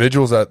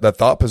individuals that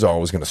thought Pizarro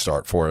was going to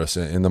start for us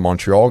in the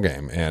Montreal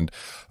game. And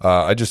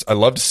I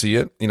love to see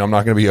it. I'm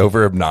not going to be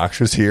over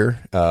obnoxious here,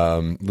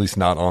 at least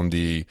not on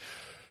the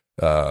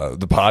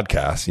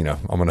podcast.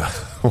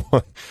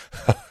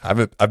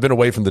 I've been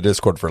away from the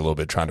Discord for a little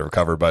bit trying to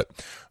recover, but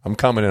I'm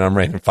coming and I'm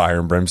raining fire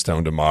and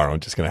brimstone tomorrow. I'm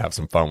just going to have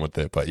some fun with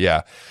it. But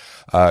yeah,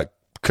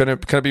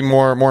 couldn't be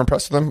more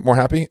impressed with them, more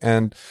happy.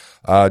 And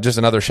just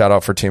another shout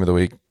out for Team of the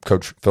Week,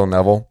 Coach Phil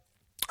Neville.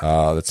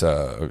 That's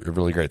a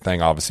really great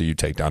thing. Obviously, you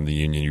take down the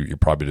Union, you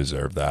probably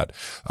deserve that.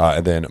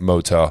 And then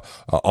Mota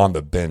on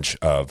the bench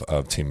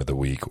of Team of the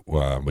Week,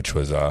 which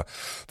was the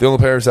only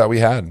players that we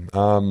had.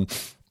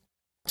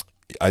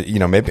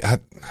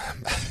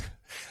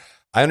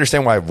 I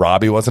understand why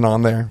Robbie wasn't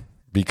on there,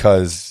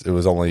 because it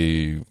was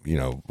only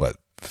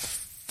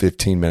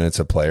 15 minutes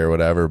a play or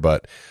whatever,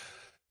 but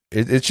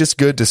it's just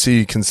good to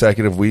see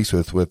consecutive weeks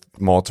with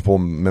multiple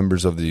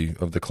members of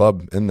the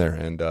club in there.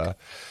 And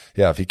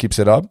if he keeps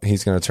it up,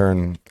 he's going to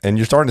turn, and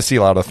you're starting to see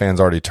a lot of the fans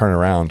already turn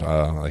around,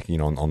 on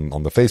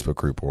the Facebook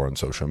group or on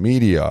social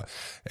media.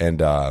 And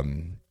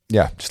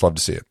just love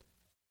to see it.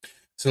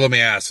 So let me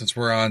ask, since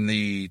we're on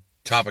the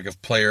topic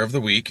of player of the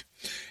week,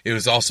 it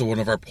was also one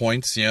of our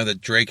points,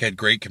 that Drake had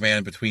great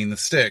command between the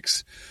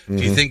sticks. Mm-hmm.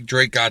 Do you think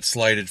Drake got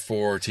slighted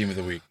for Team of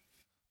the Week?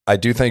 I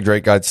do think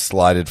Drake got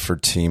slighted for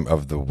Team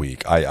of the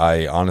Week.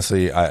 I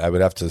honestly, I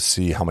would have to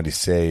see how many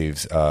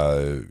saves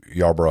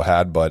Yarborough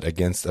had, but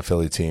against a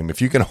Philly team,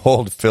 if you can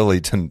hold Philly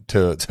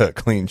to a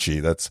clean sheet,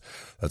 that's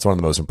one of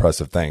the most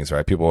impressive things,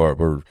 right? People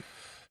were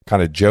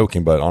kind of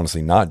joking, but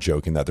honestly not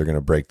joking, that they're going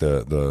to break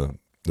the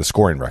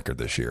scoring record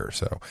this year.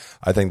 So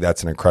I think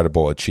that's an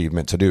incredible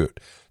achievement to do it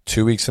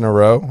 2 weeks in a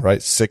row,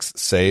 right? 6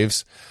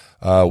 saves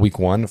week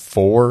 1,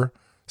 4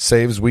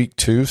 saves week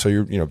 2. So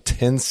you're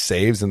 10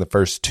 saves in the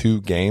first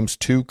 2 games,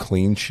 2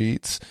 clean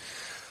sheets.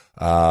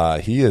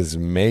 He is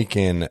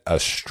making a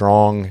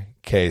strong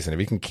case, and if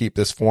he can keep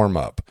this form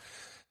up,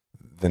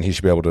 then he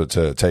should be able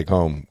to take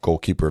home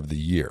goalkeeper of the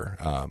year,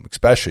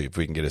 especially if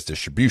we can get his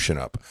distribution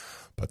up.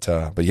 But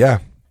yeah,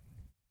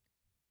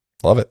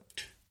 love it.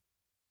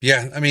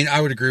 Yeah, I mean,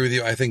 I would agree with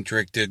you. I think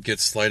Drake did get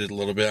slighted a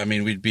little bit. I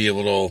mean, it'd be a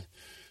little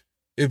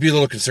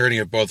concerning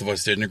if both of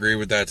us didn't agree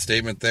with that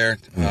statement there.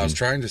 I was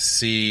trying to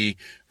see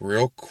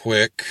real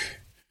quick.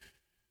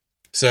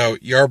 So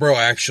Yarbrough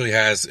actually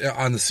has,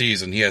 on the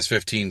season, he has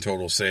 15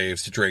 total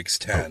saves to Drake's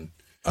 10.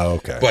 Oh,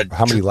 okay. But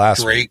how many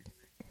last Drake,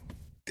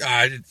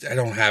 I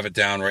don't have it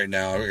down right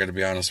now. I got to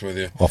be honest with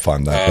you. I'll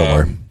find that. Don't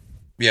worry.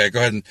 Yeah, go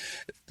ahead and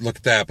look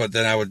at that. But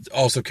then I would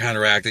also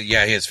counteract that,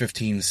 yeah, he has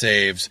 15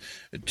 saves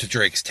to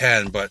Drake's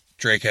 10, but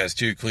Drake has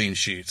 2 clean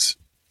sheets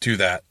to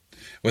that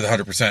with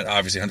 100%,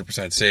 obviously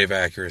 100% save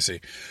accuracy.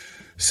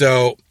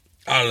 So,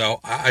 I don't know.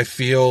 I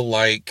feel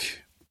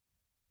like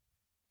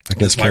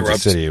against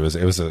Kansas City, it was a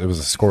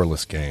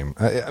scoreless game.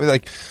 I mean,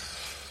 like,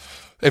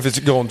 if it's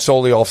going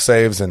solely off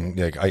saves, and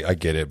like, I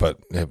get it, but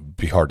it'd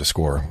be hard to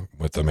score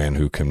with a man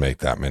who can make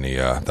that many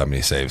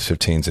saves.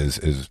 15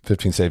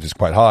 saves is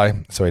quite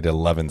high, so he did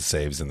 11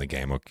 saves in the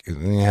game. Okay,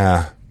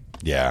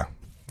 yeah.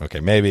 Okay,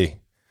 maybe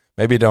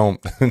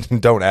don't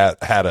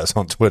add us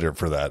on Twitter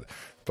for that,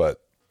 but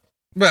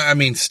I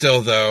mean,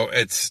 still though,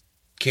 it's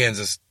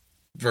Kansas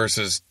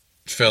versus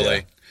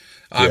Philly.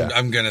 Yeah.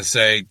 I'm gonna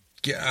say,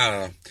 I don't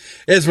know.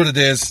 It is what it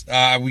is.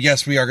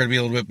 Yes, we are going to be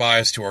a little bit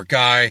biased to our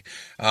guy.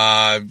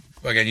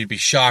 Again, you'd be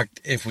shocked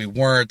if we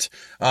weren't.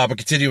 But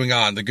continuing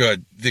on,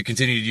 the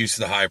continued use of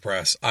the high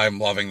press. I'm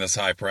loving this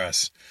high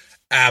press.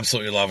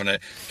 Absolutely loving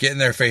it. Getting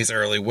their face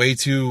early. Way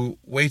too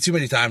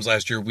many times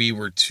last year we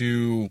were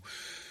too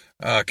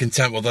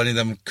content with letting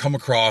them come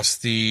across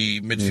the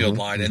midfield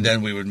line, and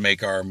then we would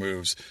make our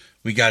moves.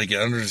 We got to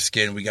get under the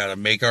skin. We got to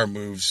make our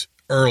moves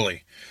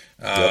early.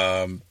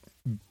 Don't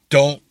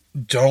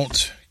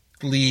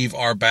leave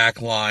our back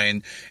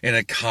line in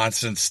a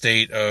constant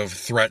state of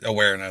threat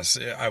awareness,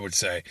 I would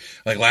say.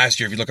 Like last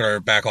year, if you look at our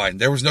back line,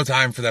 there was no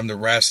time for them to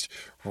rest,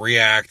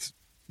 react,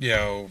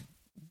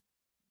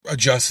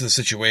 adjust to the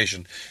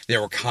situation. They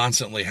were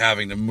constantly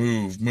having to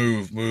move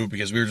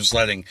because we were just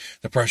letting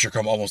the pressure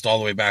come almost all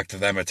the way back to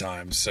them at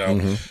times. So,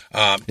 and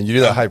you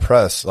do that high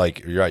press,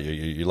 like you're right.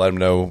 You let them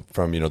know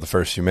from, the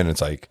first few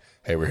minutes, like,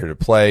 hey, we're here to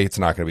play. It's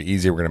not going to be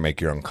easy. We're going to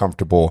make you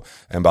uncomfortable.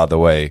 And by the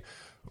way,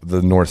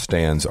 the North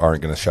stands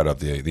aren't going to shut up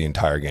the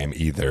entire game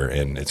either,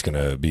 and it's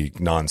going to be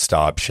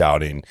nonstop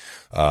shouting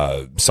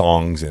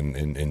songs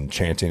and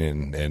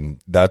chanting,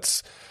 and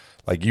that's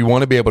like, you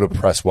want to be able to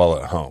press well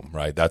at home,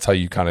 right? That's how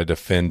you kind of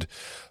defend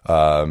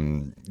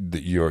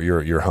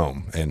your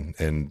home,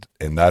 and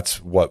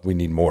that's what we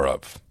need more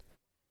of.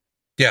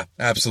 Yeah,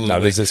 absolutely. Now,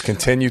 does this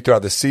continue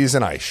throughout the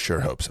season? I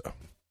sure hope so.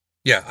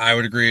 Yeah, I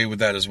would agree with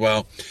that as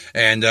well.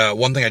 And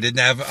one thing I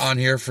didn't have on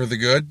here for the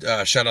good,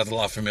 shout out to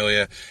La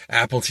Familia.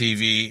 Apple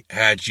TV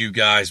had you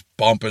guys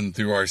bumping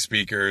through our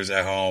speakers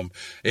at home.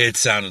 It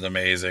sounded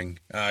amazing.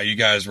 You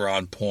guys were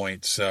on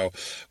point. So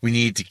we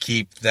need to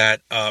keep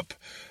that up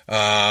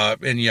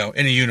in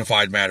a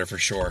unified manner for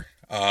sure.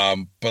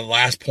 But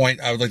last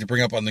point I would like to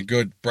bring up on the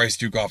good Bryce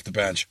Duke off the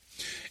bench.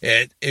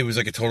 It was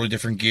like a totally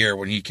different gear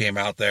when he came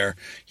out there.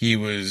 He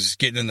was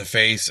getting in the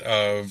face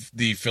of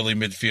the Philly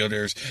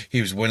midfielders.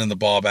 He was winning the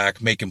ball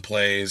back, making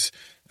plays.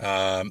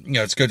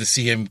 It's good to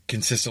see him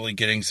consistently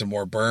getting some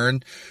more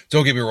burn.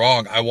 Don't get me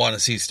wrong. I want to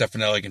see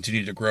Stefanelli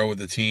continue to grow with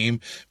the team,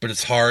 but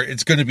it's hard.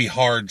 It's going to be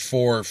hard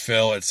for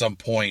Phil at some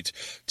point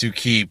to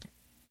keep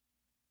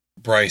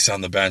Bryce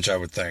on the bench, I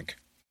would think.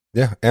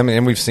 Yeah. I mean,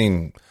 and we've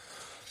seen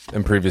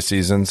in previous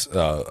seasons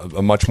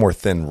a much more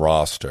thin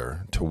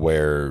roster to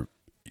where,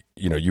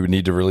 you would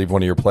need to relieve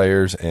one of your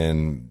players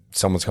and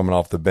someone's coming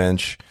off the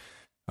bench.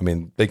 I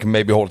mean, they can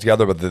maybe hold it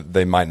together, but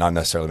they might not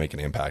necessarily make an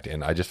impact.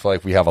 And I just feel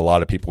like we have a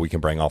lot of people we can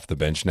bring off the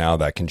bench now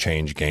that can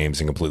change games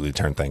and completely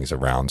turn things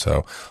around.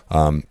 So,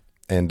 and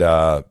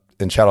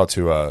shout out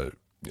to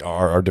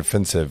our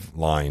defensive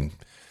line.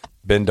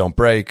 Bend, don't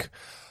break.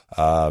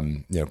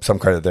 Some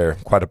credit there,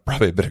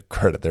 probably a bit of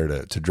credit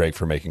there to Drake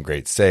for making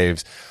great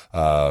saves.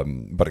 But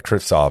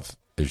Krivtsov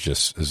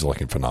is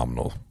looking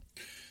phenomenal.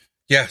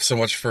 Yeah, so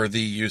much for the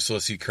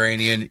useless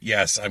Ukrainian.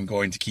 Yes, I'm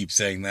going to keep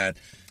saying that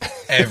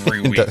every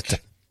week.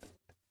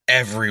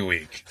 Every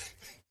week.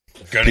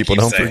 People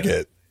don't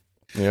forget.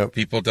 Yep.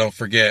 People don't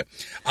forget.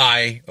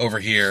 I, over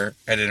here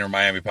at Inter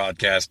Miami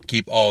Podcast,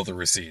 keep all the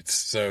receipts.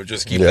 So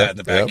just keep that in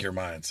the back of your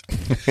minds.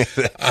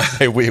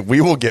 Hey,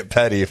 we will get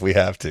petty if we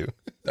have to.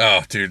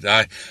 Oh, dude,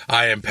 I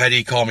am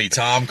petty. Call me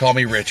Tom. Call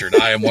me Richard.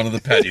 I am one of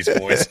the petties,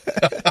 boys.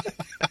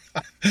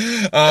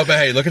 But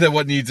hey, look at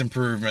what needs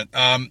improvement.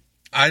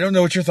 I don't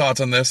know what your thoughts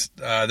on this.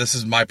 This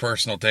is my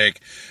personal take.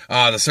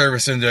 The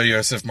Servicindo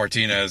Josef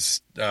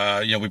Martinez,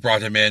 we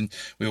brought him in.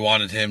 We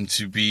wanted him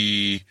to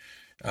be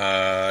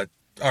our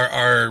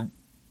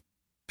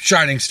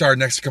shining star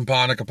next to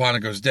Campana. Campana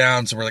goes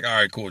down, so we're like, all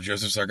right, cool.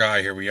 Joseph's our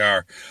guy. Here we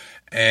are.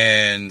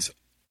 And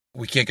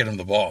we can't get him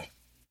the ball.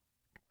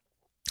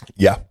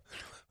 Yeah.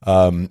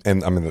 And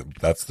I mean,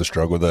 that's the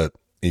struggle that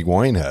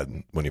Higuain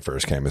had when he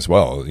first came as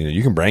well. You know,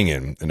 you can bring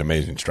in an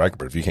amazing striker,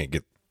 but if you can't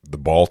get the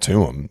ball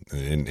to him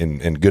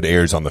in good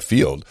airs on the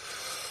field,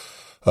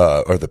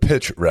 or the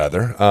pitch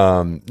rather,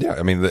 yeah,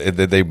 I mean,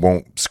 they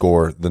won't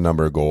score the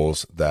number of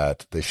goals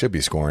that they should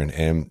be scoring.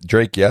 And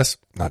Drake,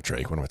 not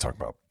Drake. What am I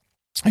talking about?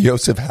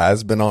 Josef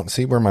has been on.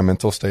 See where my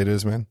mental state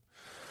is, man.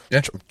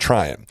 Yeah.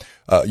 Trying.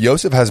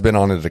 Josef has been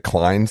on a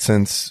decline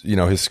since, you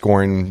know, his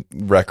scoring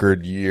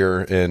record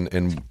year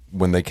in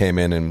when they came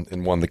in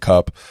and won the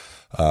cup.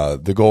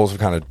 The goals have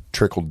kind of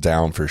trickled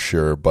down for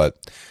sure, but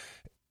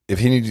if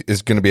he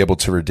is going to be able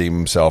to redeem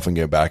himself and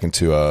get back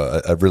into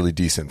a really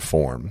decent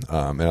form,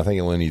 and I think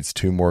he only needs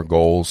 2 more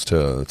goals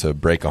to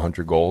break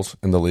 100 goals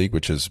in the league,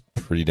 which is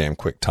pretty damn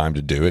quick time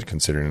to do it,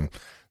 considering it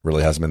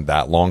really hasn't been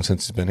that long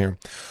since he's been here.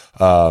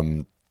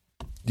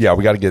 Yeah,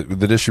 we got to get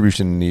the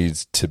distribution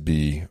needs to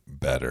be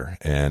better,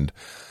 and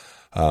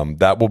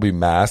that will be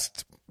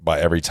masked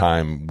by every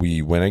time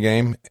we win a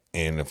game.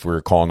 And if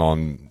we're calling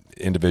on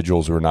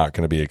individuals who are not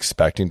going to be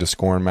expecting to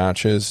score in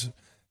matches,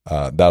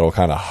 that'll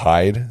kind of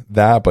hide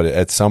that. But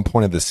at some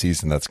point of the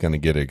season, that's going to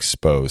get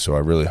exposed. So I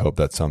really hope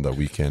that's something that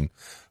we can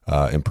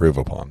improve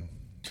upon.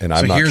 And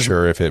I'm not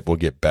sure if it will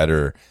get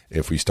better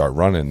if we start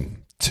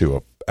running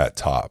at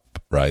top.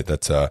 Right?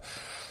 That's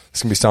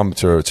it's going to be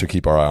something to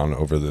keep our eye on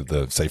over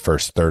the say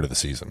first third of the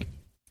season.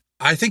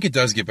 I think it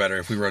does get better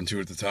if we run 2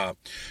 at the top,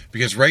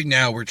 because right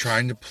now we're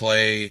trying to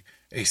play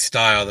a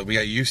style that we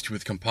got used to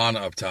with Campana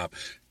up top.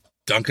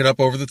 Dunk it up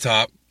over the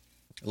top,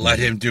 let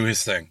him do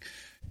his thing.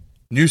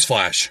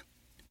 Newsflash: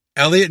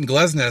 Elliott and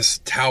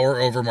Glesnes tower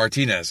over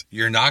Martinez.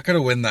 You're not going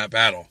to win that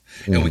battle.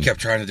 And we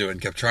kept trying to do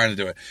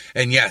it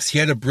and yes, he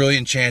had a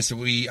brilliant chance that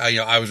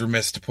I was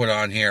remiss to put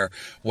on here,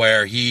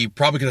 where he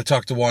probably could have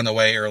tucked the one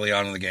away early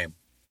on in the game.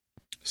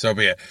 So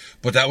be it.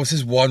 But that was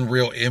his one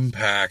real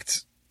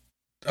impact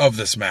of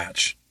this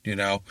match. You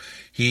know,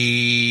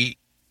 he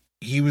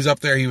was up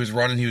there, he was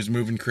running, he was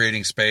moving,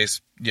 creating space,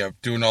 you know,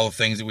 doing all the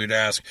things that we'd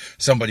ask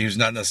somebody who's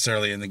not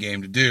necessarily in the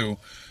game to do.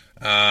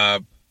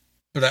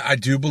 But I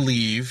do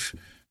believe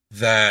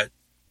that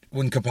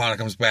when Campana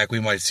comes back, we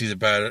might see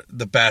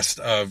the best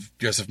of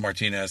Josef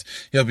Martinez.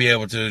 He'll be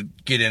able to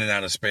get in and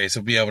out of space.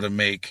 He'll be able to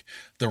make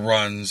the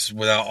runs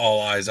without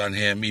all eyes on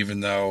him, even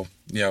though,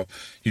 you know,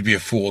 you'd be a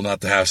fool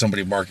not to have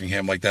somebody marking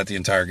him like that the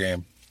entire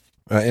game.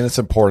 And it's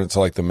important to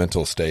like the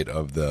mental state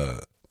of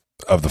the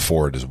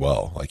forward as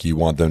well. Like, you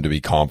want them to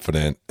be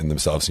confident in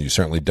themselves, and you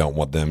certainly don't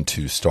want them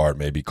to start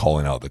maybe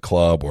calling out the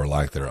club or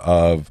lack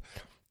thereof.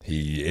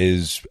 He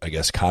is, I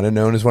guess, kind of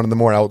known as one of the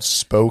more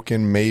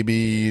outspoken,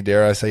 maybe,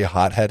 dare I say,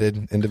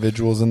 hot-headed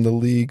individuals in the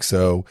league.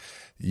 So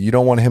you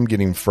don't want him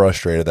getting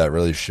frustrated, that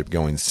relationship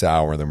going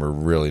sour, then we're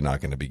really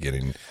not going to be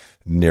getting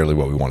nearly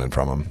what we wanted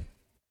from him.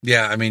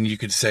 Yeah, I mean, you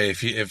could say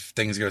if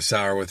things go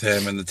sour with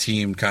him and the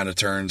team kind of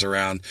turns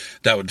around,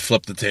 that would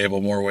flip the table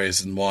more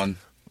ways than one.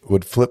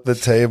 Would flip the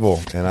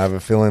table, and I have a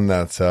feeling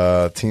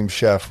that Team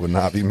Chef would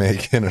not be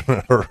making an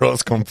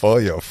arroz con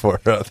pollo for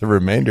the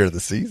remainder of the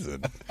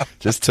season,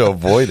 just to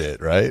avoid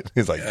it, right?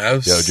 He's like, yo,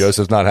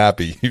 Joseph's not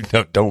happy. You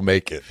don't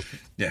make it.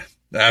 Yeah,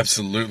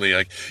 absolutely.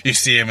 Like, you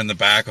see him in the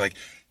back, like,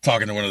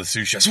 talking to one of the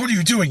sous chefs. What are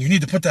you doing? You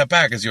need to put that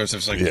back, as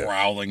Joseph's like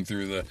growling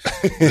through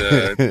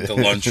the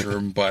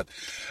lunchroom. But,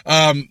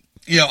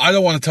 you know, I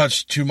don't want to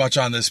touch too much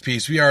on this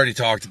piece. We already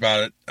talked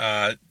about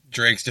it.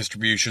 Drake's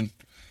distribution.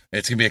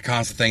 It's going to be a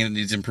constant thing that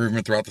needs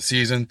improvement throughout the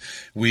season.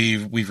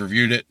 We've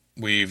reviewed it.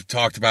 We've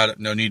talked about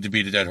it. No need to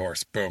beat a dead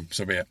horse. Boom.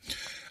 So be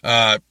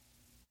it.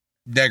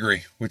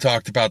 Negri. We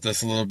talked about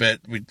this a little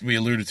bit. We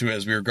alluded to it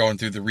as we were going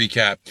through the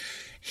recap.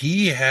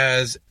 He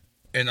has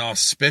an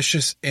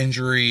auspicious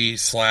injury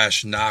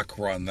 / knock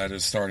run that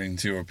is starting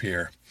to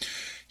appear.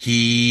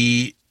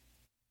 He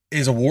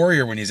is a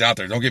warrior when he's out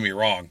there. Don't get me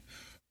wrong.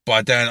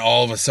 But then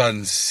all of a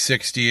sudden,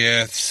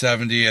 60th,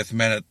 70th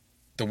minute,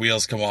 the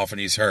wheels come off and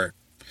he's hurt.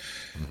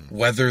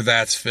 Whether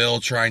that's Phil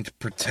trying to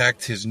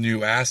protect his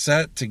new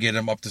asset to get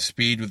him up to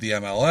speed with the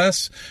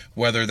MLS,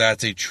 whether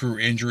that's a true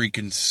injury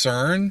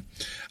concern,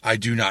 I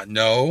do not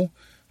know.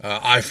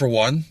 I, for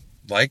one,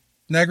 like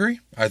Negri.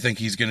 I think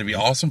he's going to be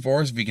awesome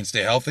for us if he can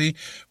stay healthy,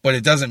 but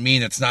it doesn't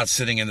mean it's not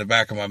sitting in the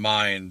back of my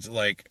mind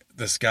like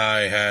this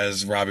guy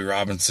has Robbie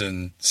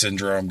Robinson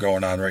syndrome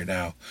going on right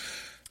now.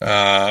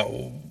 I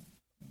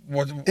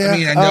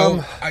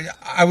know.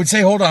 I would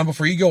say, hold on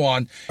before you go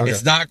on. Okay.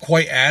 It's not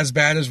quite as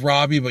bad as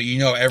Robbie, but you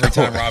know, every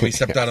time Robbie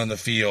stepped out on the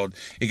field,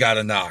 he got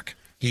a knock,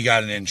 he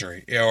got an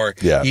injury, or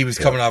he was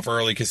coming off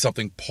early because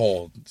something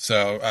pulled.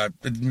 So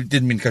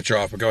didn't mean to cut you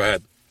off, but go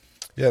ahead.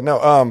 Yeah,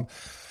 no.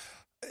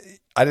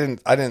 I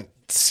didn't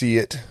see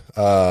it.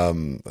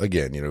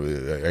 Again, you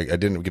know, I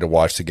didn't get to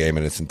watch the game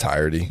in its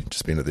entirety,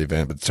 just being at the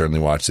event, but certainly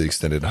watched the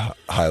extended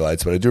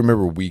highlights. But I do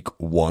remember week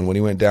 1 when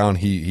he went down,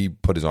 he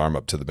put his arm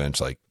up to the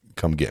bench like,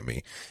 come get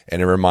me.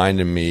 And it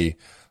reminded me,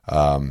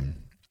 what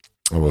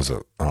was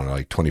it? I don't know,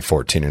 like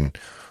 2014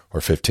 or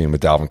 15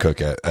 with Dalvin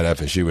Cook at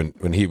FSU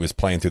when he was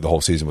playing through the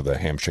whole season with a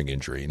hamstring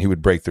injury, and he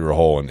would break through a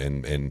hole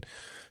and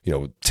you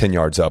know, 10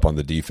 yards up on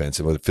the defense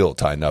and would feel it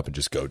tighten up and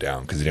just go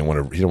down because he didn't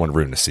want to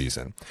ruin the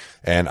season.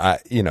 And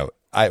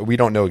we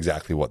don't know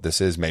exactly what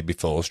this is. Maybe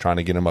Phil is trying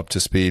to get him up to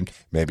speed.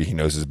 Maybe he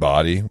knows his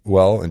body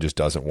well and just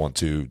doesn't want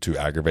to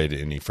aggravate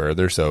it any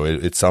further. So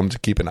it's something to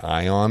keep an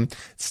eye on.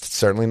 It's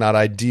certainly not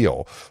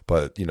ideal,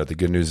 but the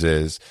good news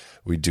is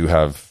we do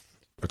have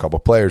a couple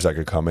of players that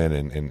could come in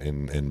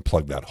and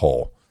plug that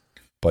hole.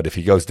 But if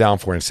he goes down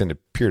for an extended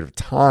period of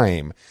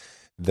time,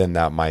 then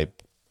that might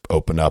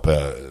open up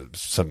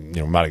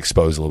might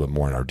expose a little bit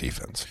more in our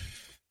defense.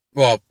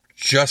 Well,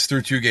 just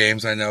through 2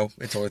 games, I know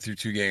it's only through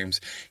 2 games,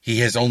 he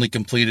has only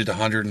completed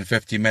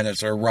 150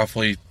 minutes, or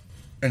roughly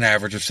an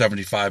average of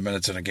 75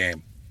 minutes in a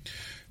game.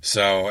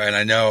 So, and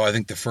I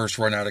think the first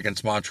run out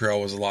against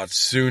Montreal was a lot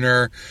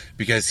sooner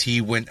because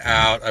he went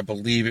out, I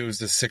believe it was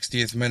the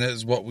 60th minute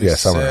is what we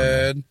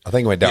said. I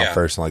think he went down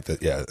first in in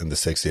the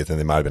 60th, and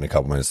they might have been a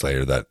couple minutes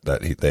later that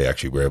they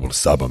actually were able to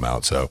sub him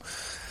out. So,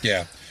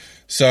 yeah.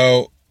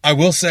 So I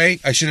will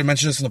say, I should have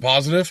mentioned this in the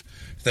positive.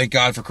 Thank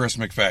God for Chris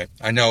McVey.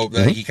 I know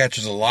that he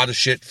catches a lot of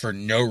shit for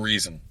no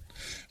reason,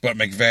 but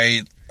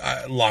McVey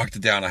locked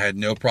it down. I had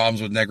no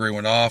problems with Negri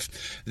went off.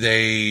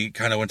 They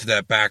kind of went to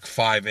that back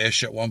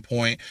 5-ish at one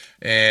point,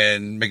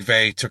 and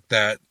McVey took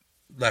that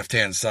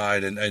left-hand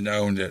side and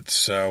owned it.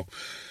 So,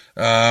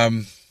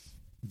 enough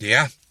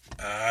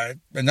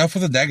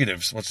with the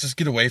negatives. Let's just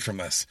get away from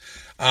this.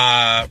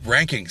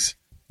 Rankings.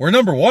 We're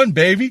number 1,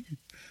 baby.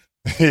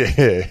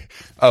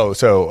 Oh,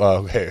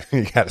 so hey,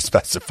 you got to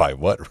specify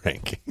what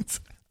rankings.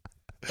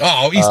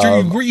 Oh,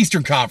 we're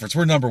Eastern Conference.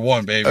 We're number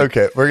 1, baby.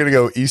 Okay, we're gonna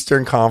go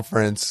Eastern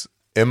Conference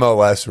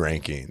MLS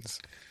rankings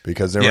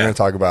because then we're gonna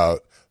talk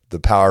about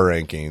the power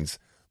rankings.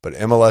 But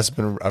MLS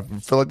I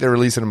feel like they're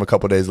releasing them a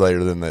couple days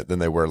later than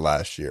they were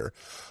last year.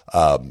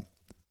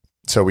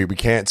 So we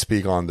can't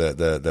speak on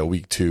the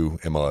week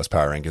 2 MLS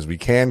power rankings. We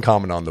can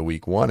comment on the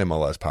week 1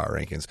 MLS power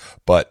rankings,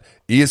 but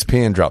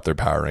ESPN dropped their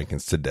power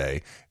rankings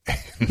today.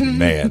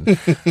 Man, he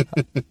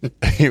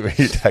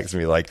texted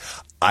me like,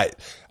 I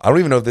don't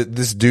even know that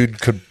this dude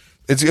could.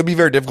 It's gonna be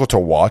very difficult to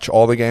watch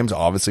all the games,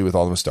 obviously, with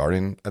all of them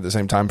starting at the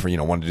same time for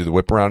wanting to do the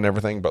whip around and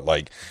everything. But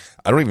like,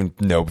 I don't even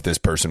know if this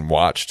person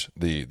watched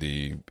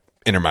the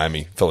Inter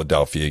Miami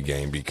Philadelphia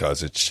game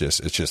because it's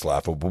just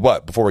laughable.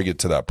 But before we get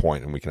to that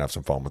point and we can have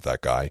some fun with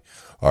that guy,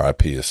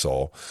 R.I.P. his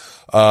soul.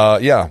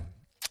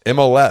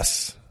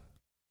 MLS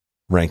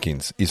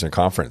rankings, Eastern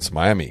Conference,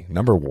 Miami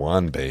number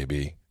 1,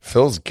 baby.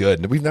 Feels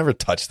good. We've never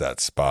touched that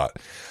spot.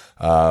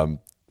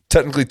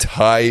 Technically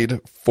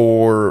tied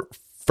for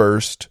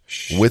first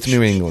with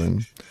New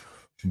England,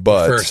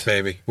 but first,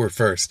 baby, we're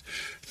first.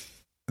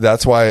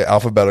 That's why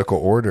alphabetical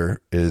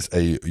order is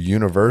a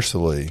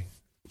universally.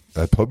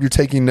 I hope you're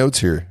taking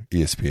notes here,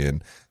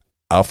 ESPN.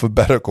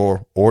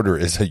 Alphabetical order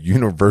is a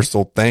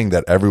universal thing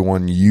that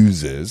everyone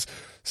uses.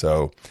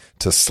 So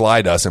to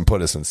slide us and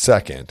put us in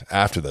second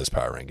after those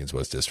power rankings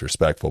was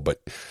disrespectful.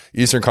 But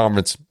Eastern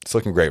Conference, it's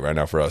looking great right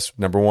now for us.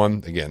 Number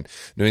 1, again,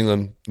 New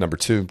England. Number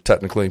 2,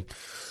 technically.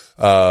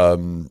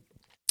 Then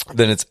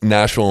it's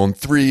Nashville in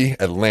 3,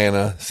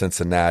 Atlanta,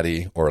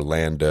 Cincinnati,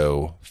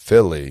 Orlando,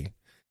 Philly,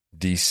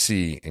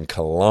 DC, and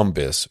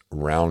Columbus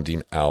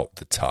rounding out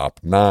the top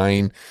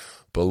 9.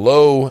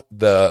 Below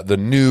the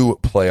new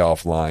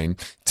playoff line,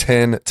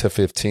 10 to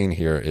 15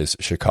 here is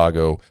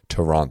Chicago,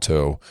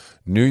 Toronto,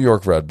 New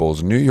York Red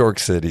Bulls, New York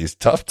City's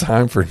tough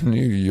time for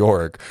New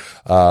York,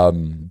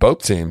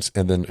 both teams,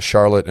 and then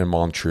Charlotte and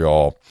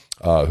Montreal,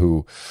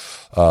 who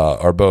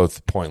are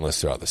both pointless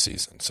throughout the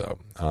season. So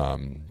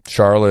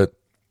Charlotte,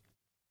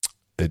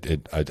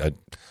 I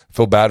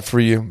feel bad for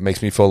you.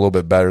 Makes me feel a little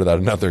bit better that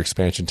another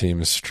expansion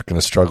team is going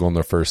to struggle in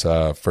their first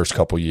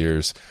couple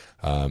years,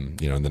 and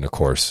then of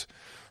course.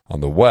 On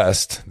the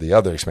West, the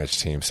other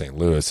expansion team, St.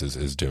 Louis,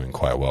 is doing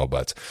quite well,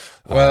 but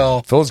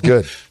feels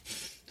good.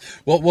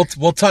 Well,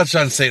 we'll touch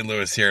on St.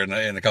 Louis here in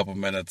a couple of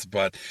minutes,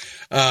 but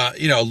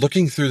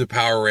looking through the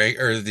power rank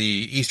or the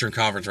Eastern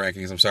Conference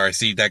rankings, I'm sorry,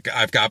 see that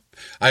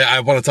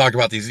I want to talk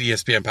about these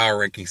ESPN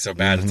power rankings so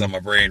bad it's on my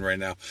brain right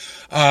now.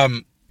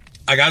 I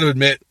got to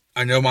admit,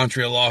 I know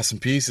Montreal lost some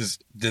pieces.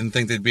 Didn't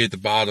think they'd be at the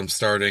bottom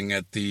starting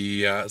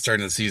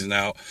the season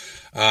out.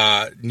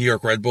 New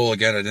York Red Bull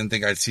again. I didn't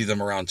think I'd see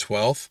them around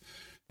 12th.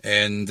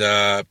 And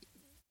look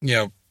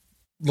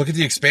at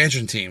the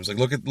expansion teams. Like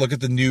look at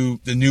the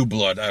new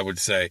blood. I would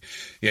say,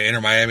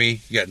 Inter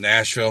Miami. You got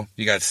Nashville.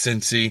 You got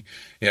Cincy.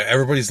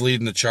 Everybody's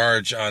leading the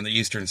charge on the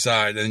eastern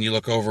side. And then you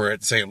look over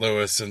at St.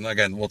 Louis, and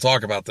again, we'll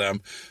talk about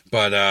them.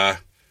 But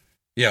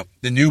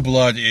the new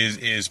blood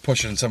is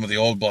pushing some of the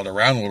old blood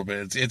around a little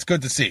bit. It's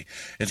good to see.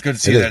 It's good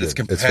to see that it's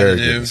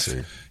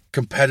competitive.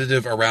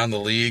 Competitive around the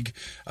league.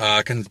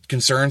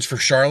 Concerns for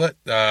Charlotte.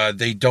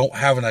 They don't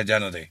have an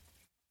identity.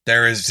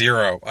 There is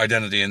zero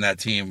identity in that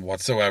team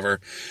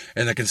whatsoever.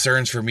 And the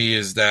concerns for me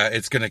is that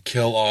it's going to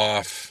kill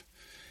off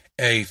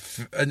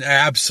an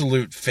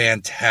absolute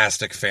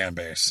fantastic fan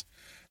base.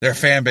 Their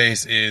fan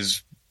base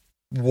is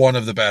one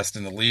of the best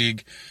in the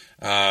league.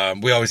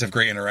 We always have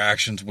great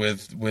interactions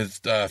with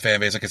fan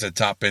base. Like I said,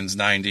 Top Bins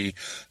 90,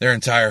 their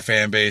entire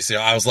fan base.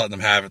 I was letting them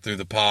have it through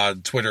the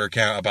pod Twitter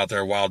account about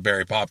their Wild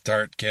Berry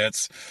Pop-Tart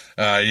kits,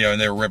 and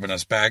they were ripping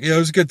us back. It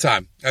was a good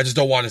time. I just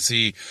don't want to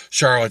see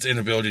Charlotte's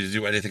inability to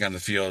do anything on the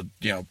field,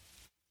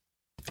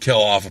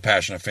 kill off a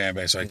passionate fan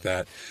base like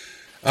that.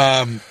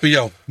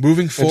 But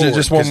moving forward,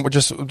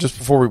 just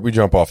before we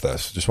jump off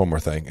this, just one more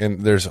thing. And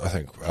there's, I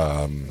think,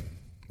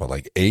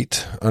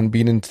 8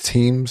 unbeaten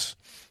teams.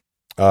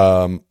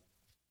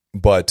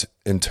 But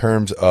in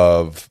terms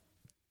of,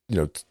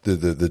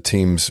 the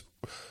teams,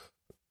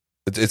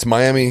 it's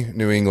Miami,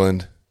 New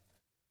England,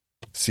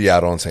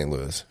 Seattle, and St.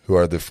 Louis, who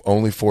are the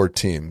only 4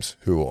 teams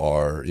who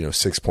are,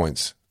 6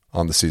 points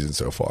on the season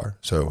so far.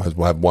 So have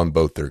won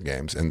both their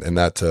games. And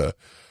that's a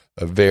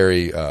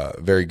very,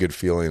 very good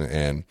feeling.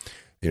 And,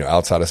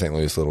 outside of St.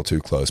 Louis, a little too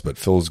close, but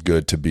feels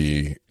good to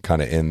be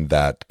kind of in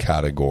that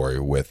category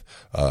with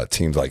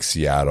teams like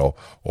Seattle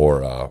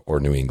or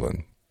New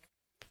England.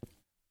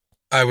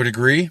 I would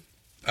agree.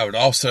 I would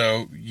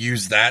also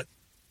use that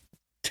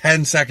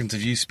 10 seconds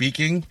of you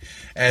speaking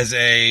as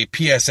a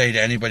PSA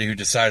to anybody who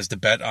decides to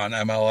bet on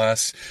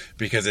MLS,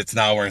 because it's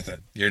not worth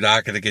it. You're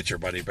not going to get your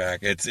money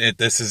back.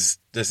 This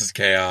is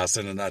chaos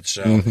in a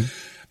nutshell.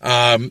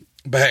 Mm-hmm.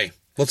 But hey,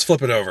 let's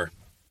flip it over.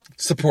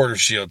 Supporter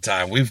Shield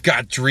time. We've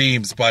got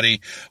dreams,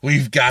 buddy.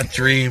 We've got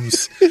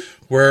dreams.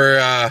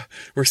 We're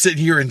sitting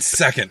here in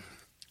second.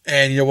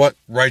 And you know what?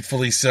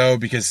 Rightfully so,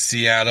 because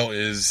Seattle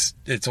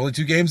it's only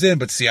 2 games in,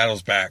 but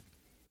Seattle's back.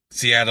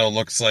 Seattle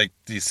looks like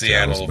the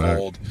Seattle of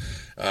old.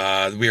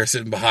 We are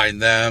sitting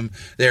behind them.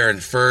 They're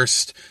in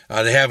first.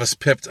 They have us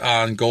pipped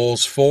on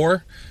goals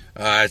for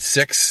at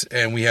 6,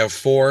 and we have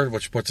 4,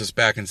 which puts us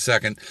back in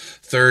second.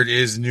 Third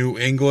is New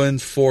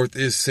England. Fourth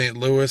is St.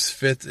 Louis.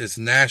 Fifth is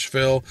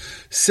Nashville.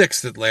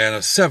 6th, Atlanta.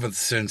 7th,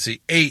 Cincy.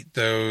 8th,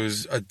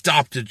 those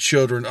adopted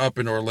children up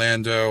in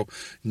Orlando.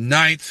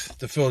 9th,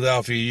 the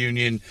Philadelphia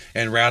Union.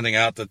 And rounding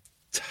out the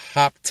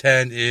top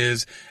 10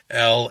 is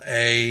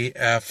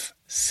LAFC.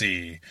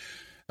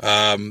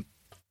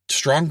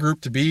 Strong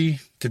group to be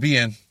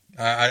in.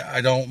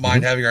 I don't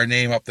mind having our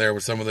name up there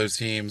with some of those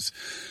teams.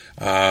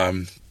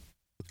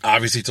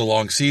 Obviously, it's a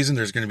long season.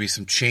 There's going to be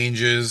some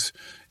changes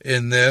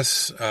in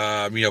this.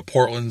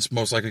 Portland's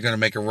most likely going to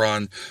make a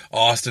run.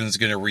 Austin's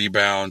going to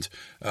rebound.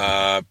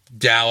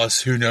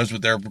 Dallas, who knows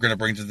what they're going to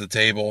bring to the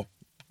table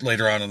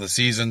later on in the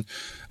season.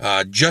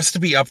 Just to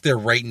be up there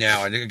right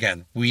now, and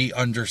again, we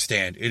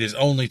understand it is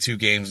only 2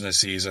 games in a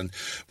season,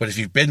 but if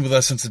you've been with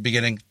us since the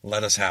beginning,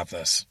 let us have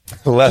this.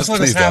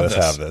 Please let us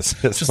have this.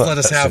 Just let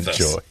us have this.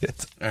 Enjoy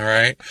it. All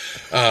right?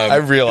 I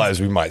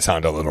realize we might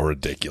sound a little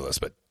ridiculous,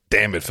 but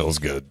damn, it feels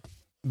good.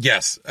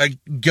 Yes.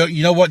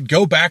 You know what?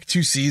 Go back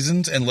 2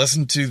 seasons and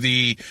listen to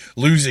the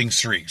losing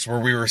streaks where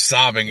we were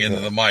sobbing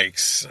into the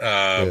mics.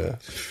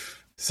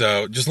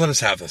 So just let us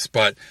have this.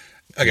 But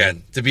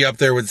again, to be up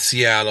there with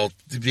Seattle,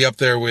 to be up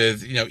there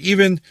with,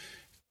 even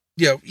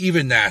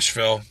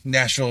Nashville.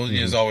 Nashville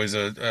is always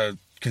a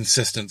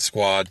consistent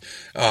squad.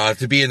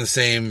 To be in the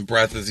same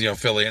breath as,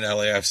 Philly and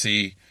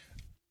LAFC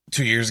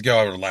 2 years ago,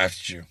 I would have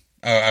laughed at you.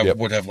 I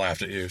would have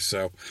laughed at you.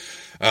 So,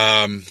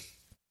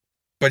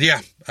 but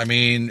yeah, I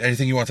mean,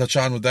 anything you want to touch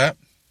on with that?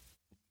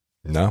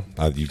 No,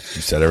 you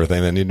said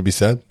everything that needed to be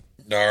said.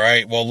 All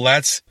right, well,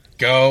 let's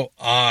go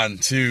on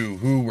to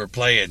who we're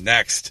playing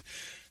next.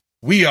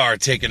 We are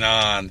taking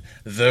on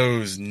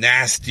those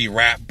nasty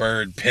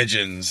Ratbird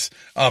Pigeons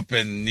up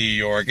in New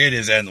York. It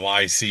is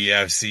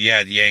NYCFC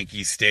at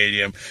Yankee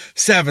Stadium,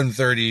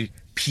 7:30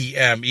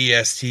 p.m.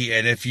 EST.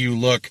 And if you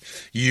look,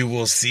 you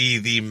will see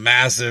the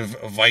massive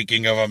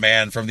Viking of a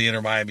man from the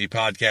Inter Miami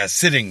podcast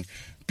sitting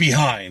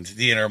behind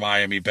the Inter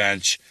Miami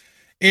bench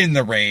in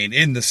the rain,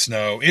 in the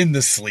snow, in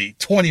the sleet,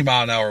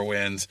 20-mile-an-hour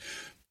winds.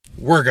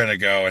 We're going to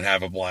go and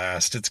have a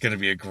blast. It's going to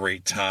be a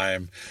great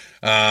time.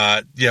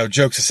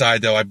 Jokes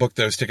aside, though, I booked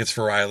those tickets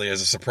for Riley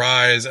as a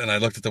surprise, and I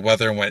looked at the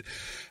weather and went,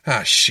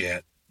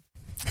 shit,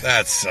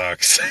 that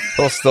sucks.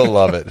 He'll still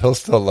love it.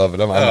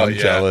 I'm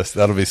jealous.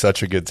 That'll be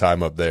such a good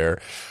time up there.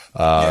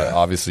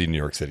 Obviously, New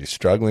York City's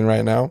struggling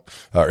right now.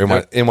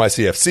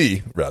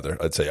 NYCFC,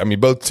 rather, I'd say. I mean,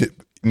 both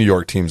New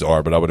York teams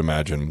are, but I would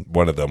imagine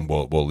one of them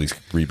will at least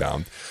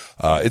rebound.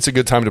 It's a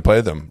good time to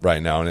play them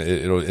right now, and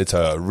it's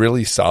a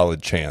really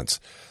solid chance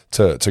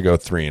to go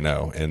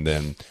 3-0 and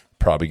then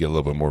probably get a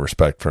little bit more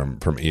respect from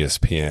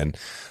ESPN.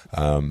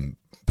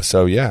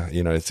 So yeah,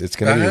 it's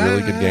going to be a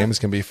really good game. It's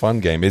going to be a fun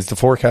game. Is the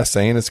forecast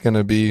saying it's going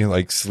to be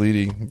like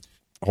sleety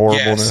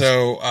horribleness?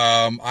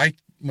 Yeah, so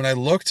when I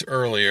looked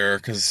earlier,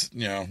 because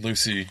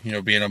Lucy,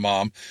 being a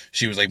mom,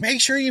 she was like, make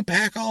sure you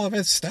pack all of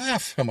his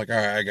stuff. I'm like, all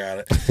right, I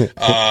got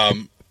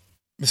it.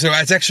 So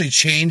it's actually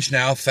changed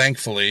now,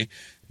 thankfully.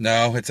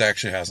 No, it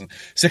actually hasn't.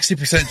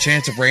 60%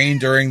 chance of rain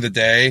during the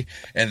day,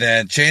 and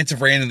then chance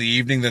of rain in the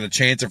evening, then a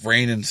chance of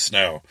rain and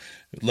snow.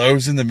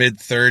 Lows in the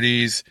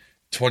mid-30s,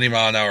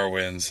 20-mile-an-hour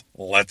winds.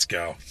 Let's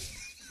go.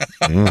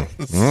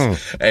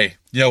 Hey,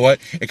 you know what?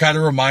 It kind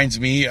of reminds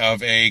me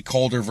of a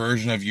colder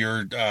version of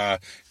your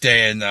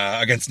day in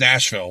against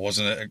Nashville,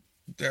 wasn't it?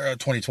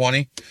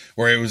 2020,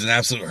 where it was an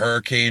absolute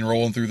hurricane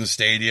rolling through the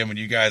stadium, and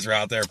you guys are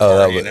out there Oh,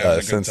 that partying, was having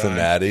a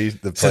Cincinnati,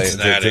 good time.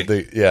 Cincinnati.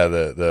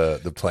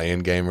 The playing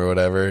game or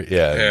whatever.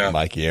 Yeah.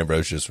 Mikey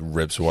Ambrose just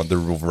rips one. The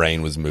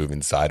rain was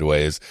moving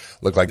sideways.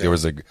 Looked like there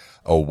was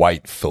a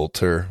white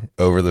filter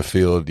over the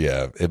field.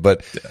 Yeah,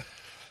 but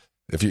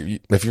if you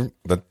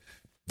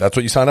that's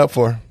what you sign up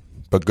for.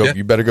 But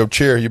you better go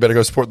cheer. You better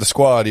go support the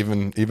squad,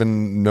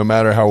 even no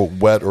matter how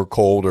wet or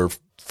cold or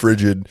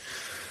frigid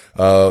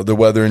the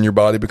weather in your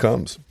body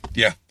becomes.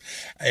 Yeah,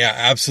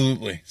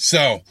 absolutely.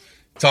 So,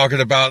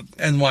 talking about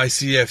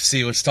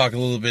NYCFC, let's talk a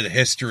little bit of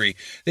history.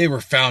 They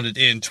were founded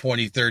in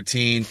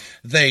 2013.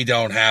 They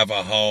don't have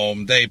a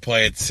home. They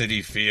play at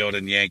Citi Field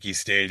and Yankee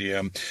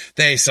Stadium.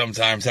 They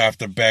sometimes have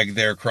to beg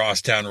their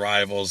crosstown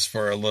rivals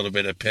for a little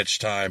bit of pitch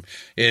time,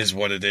 is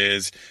what it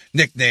is.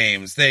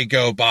 Nicknames, they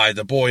go by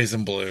the Boys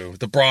in Blue,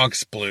 the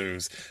Bronx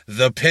Blues,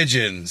 the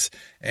Pigeons,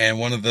 and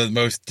one of the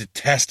most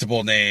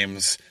detestable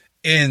names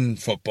in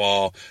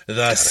football,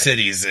 the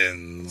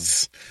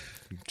Citizens.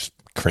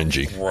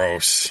 Cringy.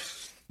 Gross.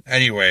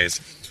 Anyways,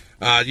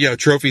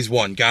 trophies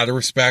won. Gotta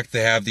respect.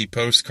 They have the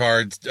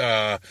postcard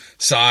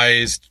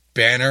sized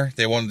banner.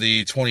 They won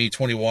the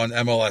 2021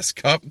 MLS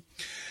Cup.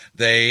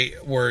 They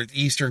were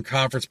Eastern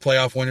Conference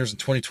playoff winners in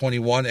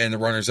 2021 and the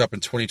runners-up in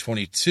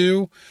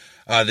 2022.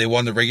 They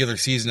won the regular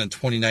season in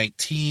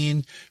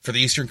 2019 for the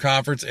Eastern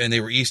Conference, and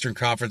they were Eastern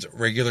Conference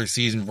regular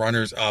season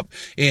runners-up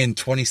in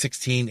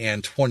 2016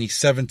 and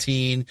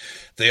 2017.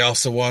 They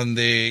also won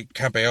the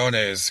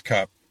Campeones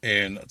Cup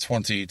in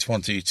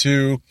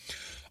 2022.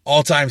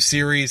 All-time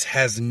series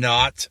has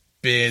not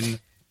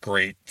been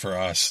great for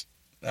us.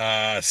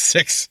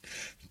 6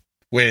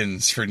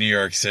 wins for New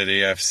York City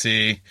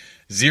FC,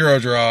 0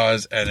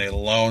 draws, and a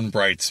lone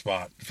bright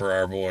spot for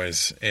our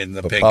boys in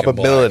the pink and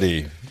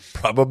black.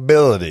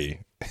 Probability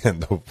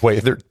and the way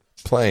they're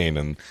playing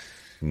and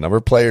the number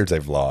of players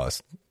they've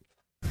lost.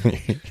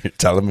 You're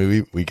telling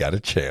me we got a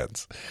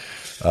chance.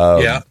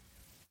 Also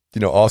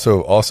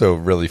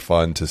really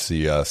fun to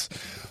see us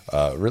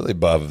really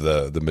above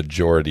the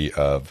majority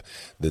of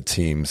the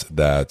teams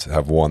that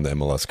have won the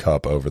MLS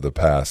Cup over the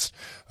past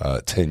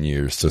 10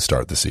 years to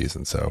start the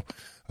season. So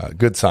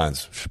good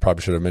signs.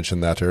 Probably should have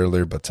mentioned that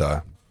earlier, but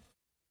thought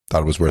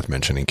it was worth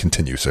mentioning.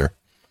 Continue, sir.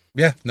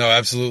 Yeah, no,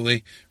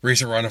 absolutely.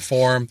 Recent run of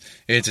form.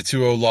 It's a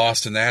 2-0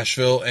 loss to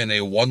Nashville and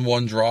a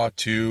 1-1 draw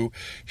to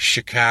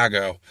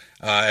Chicago.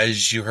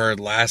 As you heard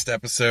last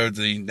episode,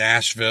 the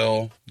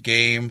Nashville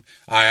game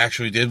I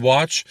actually did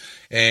watch,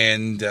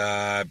 and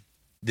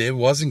it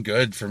wasn't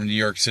good from a New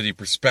York City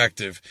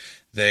perspective.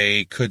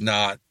 They could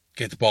not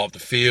get the ball up the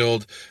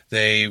field.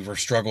 They were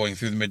struggling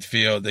through the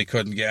midfield. They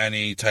couldn't get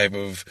any type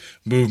of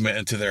movement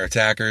into their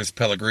attackers.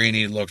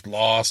 Pellegrini looked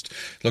lost.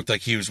 Looked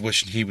like he was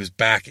wishing he was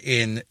back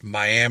in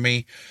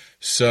Miami.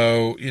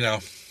 So,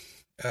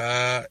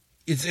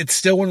 it's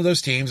still one of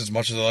those teams, as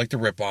much as I like to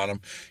rip on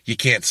them, you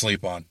can't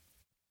sleep on.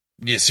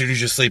 As soon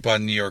as you sleep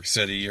on New York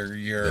City,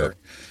 you're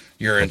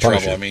in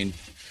trouble. I mean,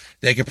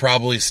 they could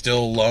probably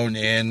still loan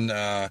in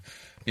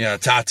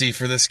Tati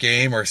for this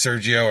game, or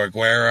Sergio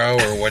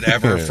Aguero, or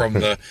whatever from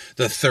the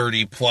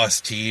 30-plus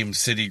team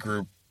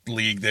Citigroup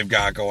league they've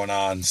got going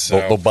on. So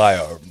they'll buy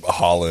a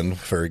Holland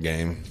for a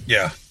game.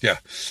 Yeah. And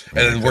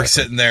then we're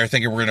sitting there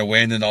thinking we're going to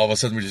win, and all of a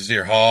sudden we just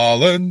hear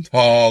Holland,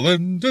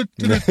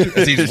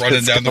 as he's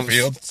running down the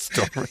field.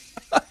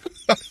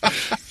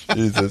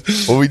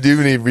 Jesus. Well, we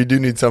do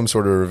need some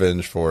sort of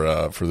revenge for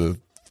the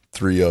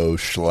 3-0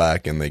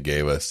 shellacking they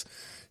gave us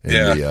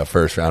in the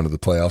first round of the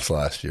playoffs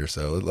last year.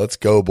 So let's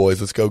go, boys.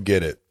 Let's go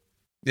get it.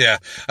 Yeah,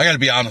 I got to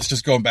be honest,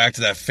 just going back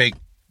to that fake,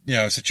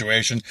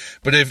 situation.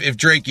 But if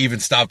Drake even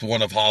stopped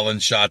one of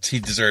Holland's shots, he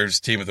deserves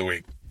Team of the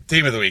Week.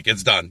 Team of the Week.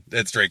 It's done.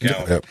 It's Drake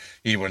Allen. Yep.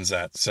 He wins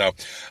that. So,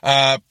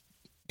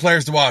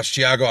 players to watch: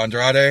 Thiago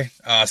Andrade,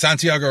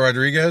 Santiago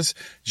Rodriguez,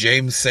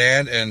 James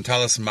Sand, and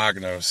Talas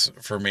Magnos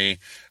for me.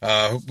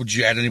 Would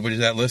you add anybody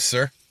to that list,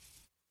 sir?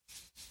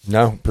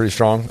 No, pretty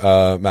strong.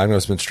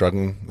 Magno's been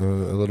struggling a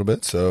little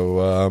bit,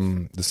 so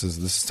this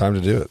is time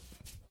to do it.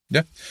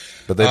 Yeah,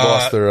 but they've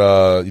lost their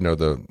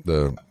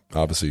the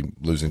obviously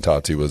losing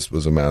Tati was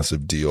a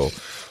massive deal.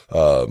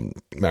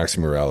 Maxi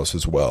Morales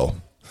as well.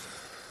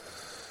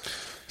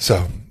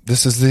 So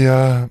this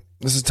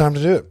is time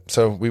to do it.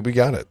 So we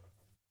got it.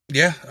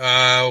 Yeah.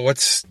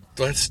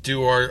 Let's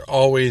do our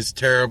always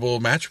terrible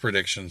match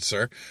predictions,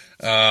 sir.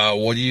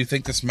 What do you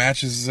think this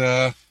match is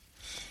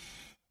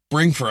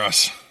bring for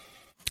us?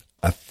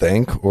 I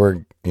think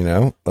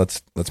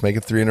let's make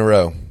it 3 in a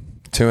row.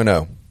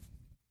 2-0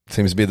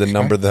 seems to be the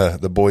number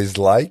the boys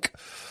like.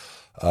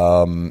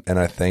 And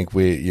I think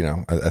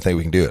I think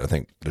we can do it. I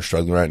think they're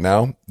struggling right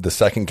now. The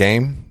second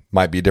game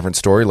might be a different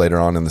story later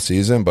on in the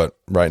season, but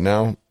right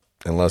now,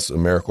 unless a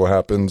miracle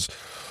happens,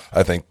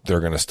 I think they're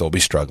going to still be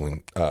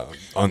struggling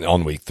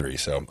on week 3.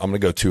 So I'm going to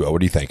go 2-0.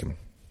 What are you thinking?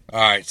 All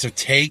right. So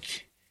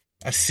take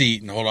a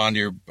seat and hold on to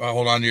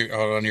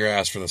your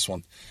ass for this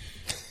one.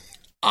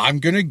 I'm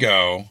going to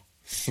go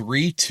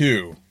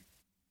 3-2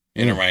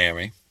 Inter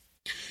Miami.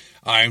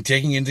 I'm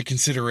taking into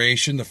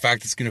consideration the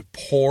fact it's going to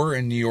pour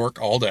in New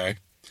York all day.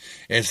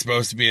 It's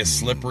supposed to be a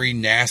slippery,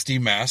 nasty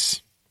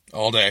mess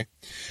all day.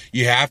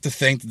 You have to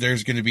think that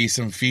there's going to be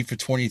some FIFA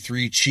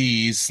 23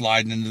 cheese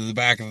sliding into the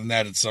back of the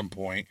net at some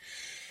point.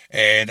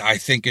 And I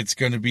think it's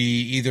going to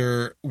be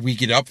either we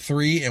get up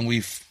 3 and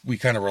we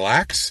kind of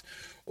relax,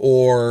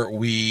 or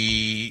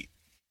we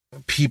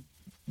kind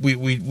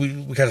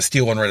of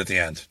steal one right at the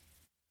end.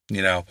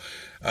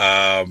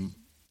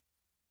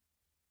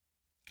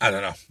 I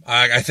don't know.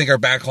 I think our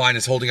back line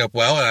is holding up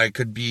well, and I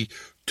could be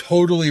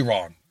totally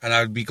wrong, and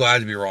I would be glad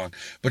to be wrong.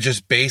 But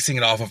just basing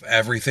it off of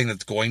everything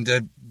that's going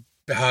to,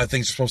 how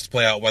things are supposed to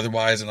play out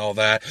weather-wise and all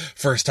that,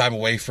 first time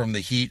away from the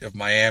heat of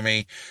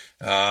Miami,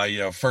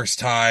 first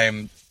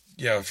time,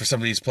 for some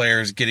of these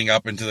players getting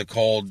up into the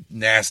cold,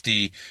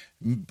 nasty,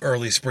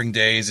 early spring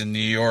days in New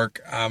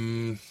York,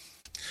 I'm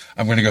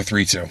going to go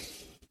 3-2.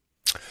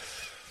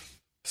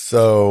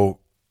 So,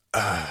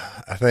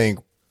 I think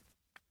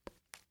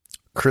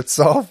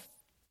Kritzhoff,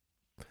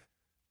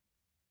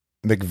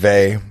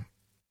 McVay,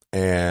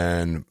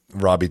 and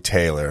Robbie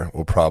Taylor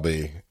will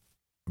probably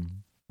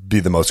be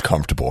the most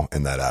comfortable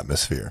in that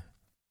atmosphere.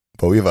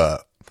 But we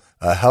have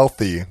a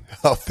healthy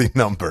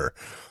number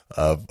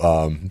of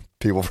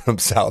people from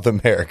South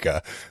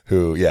America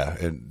who,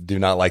 do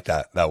not like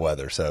that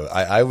weather. So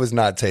I was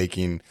not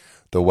taking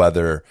the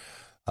weather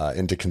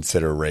into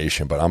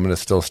consideration, but I'm going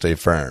to still stay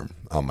firm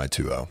on my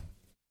 2-0.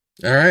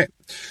 All right.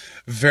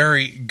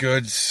 Very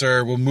good,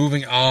 sir. Well,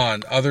 moving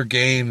on. Other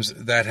games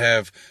that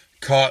have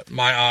caught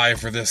my eye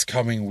for this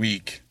coming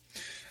week.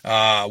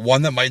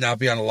 One that might not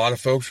be on a lot of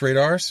folks'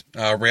 radars,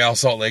 Real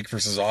Salt Lake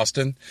versus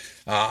Austin.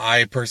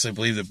 I personally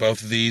believe that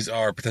both of these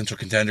are potential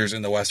contenders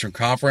in the Western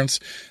Conference.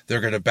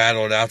 They're going to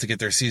battle it out to get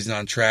their season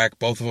on track.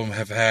 Both of them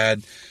have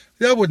had,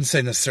 I wouldn't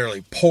say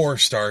necessarily poor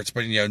starts,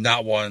 but,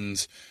 not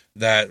ones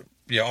that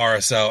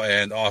RSL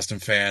and Austin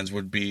fans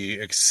would be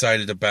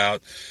excited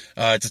about.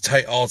 It's a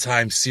tight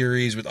all-time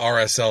series with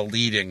RSL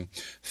leading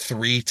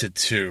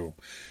 3-2.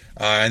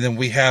 And then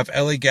we have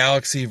LA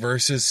Galaxy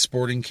versus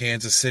Sporting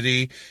Kansas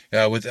City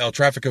with El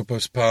Tráfico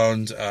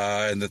postponed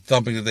and the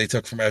thumping that they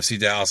took from FC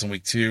Dallas in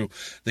week 2.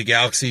 The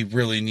Galaxy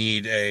really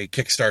need a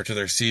kickstart to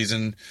their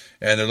season,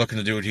 and they're looking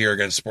to do it here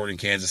against Sporting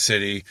Kansas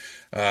City.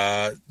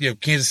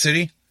 Kansas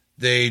City,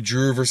 they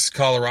drew versus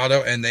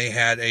Colorado, and they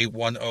had a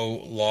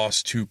 1-0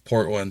 loss to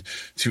Portland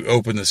to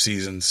open the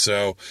season.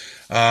 So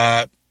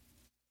I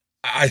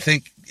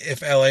think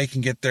if LA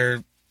can get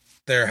their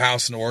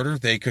house in order,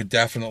 they could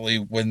definitely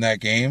win that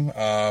game.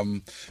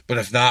 But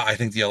if not, I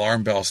think the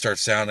alarm bell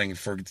starts sounding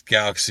for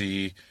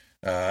Galaxy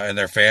and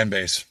their fan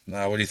base.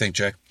 What do you think,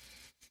 Jay?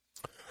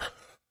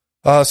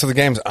 So the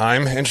games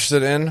I'm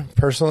interested in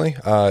personally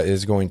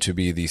is going to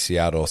be the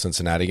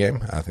Seattle-Cincinnati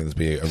game. I think this will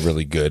be a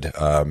really good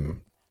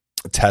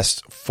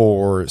test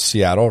for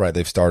Seattle, right?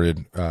 They've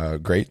started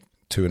great,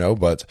 2-0,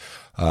 but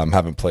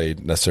haven't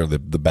played necessarily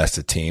the best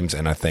of teams.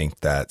 And I think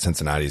that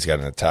Cincinnati's got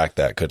an attack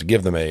that could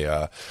give them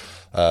a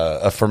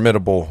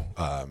formidable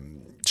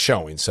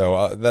showing.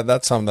 So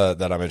that's something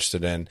that I'm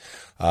interested in.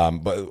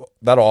 But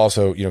that'll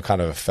also,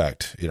 kind of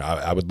affect,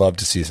 I would love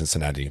to see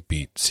Cincinnati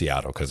beat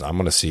Seattle, because I'm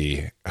going to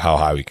see how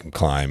high we can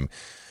climb,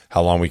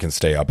 how long we can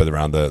stay up at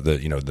around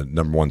the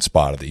number 1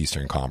 spot of the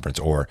Eastern Conference,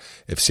 or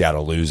if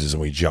Seattle loses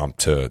and we jump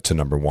to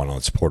number 1 on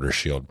the Supporters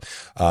Shield.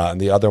 And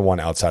the other one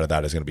outside of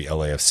that is going to be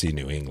LAFC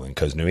New England,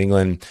 because New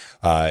England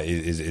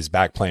is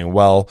back playing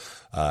well.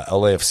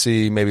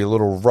 LAFC maybe a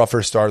little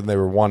rougher start than they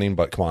were wanting,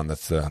 but come on,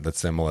 that's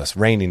MLS,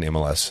 reigning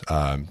MLS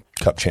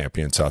Cup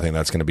champion. So I think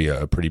that's going to be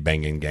a pretty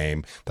banging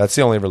game. That's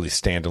the only really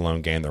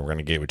standalone game that we're going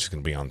to get, which is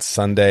going to be on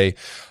Sunday.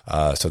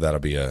 So that'll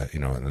be a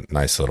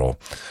nice little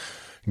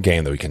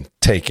game that we can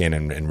take in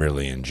and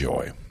really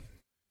enjoy.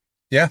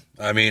 Yeah,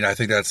 I mean, I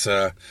think that's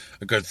a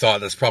good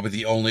thought. That's probably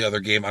the only other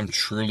game I'm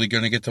truly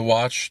going to get to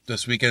watch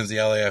this weekend is the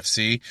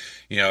LAFC.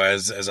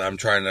 As I'm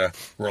trying to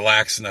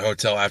relax in the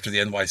hotel after the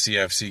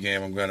NYCFC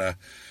game, I'm going to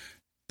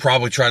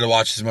probably try to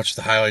watch as much of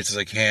the highlights as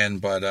I can,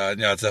 but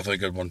it's definitely a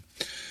good one.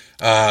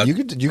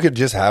 You could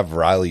just have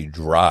Riley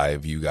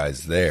drive you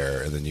guys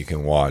there, and then you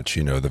can watch,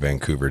 the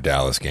Vancouver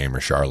Dallas game or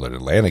Charlotte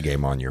Atlanta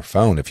game on your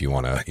phone if you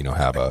want to,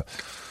 have a.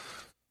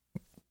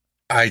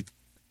 I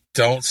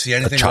don't see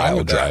anything wrong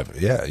with drive.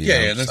 That.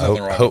 Yeah, there's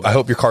nothing wrong with that. I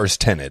hope your car's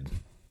tinted.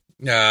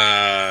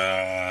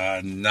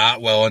 Not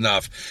well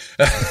enough.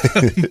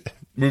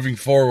 Moving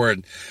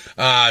forward,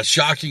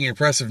 shocking,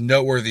 impressive,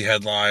 noteworthy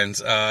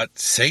headlines.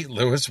 St.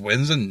 Louis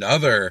wins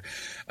another.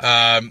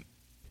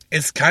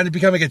 It's kind of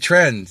becoming a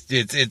trend.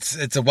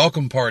 It's a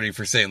welcome party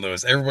for St.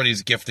 Louis.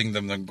 Everybody's gifting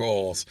them the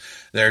goals.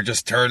 They're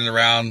just turning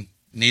around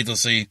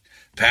needlessly,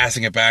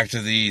 passing it back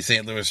to the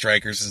St. Louis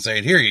Strikers and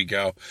saying, "Here you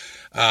go."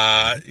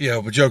 But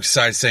jokes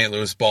aside, St.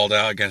 Louis balled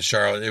out against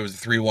Charlotte. It was a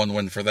 3-1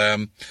 win for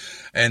them.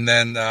 And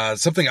then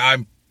something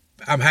I'm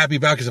happy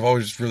about because I've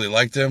always really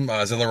liked him.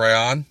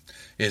 Zelarayan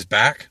is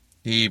back.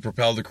 He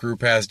propelled the Crew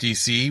past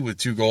DC with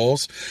 2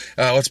 goals.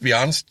 Let's be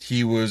honest,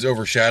 he was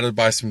overshadowed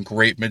by some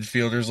great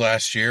midfielders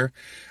last year.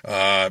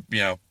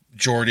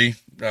 Jordy,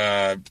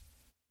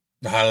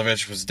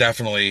 Mihailovic was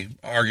definitely,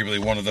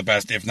 arguably one of the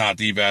best, if not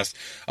the best.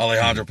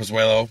 Alejandro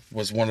Pozuelo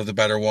was one of the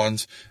better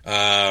ones.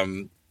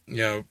 Driussi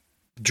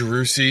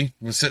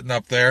was sitting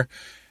up there.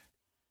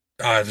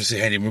 Obviously,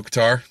 Hany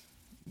Mukhtar.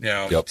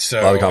 Yep.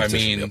 So a lot of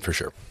competition, for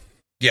sure.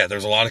 Yeah,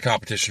 there's a lot of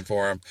competition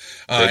for him.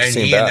 And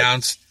he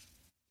announced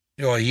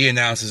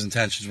his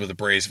intentions with the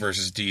Braves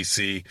versus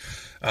DC.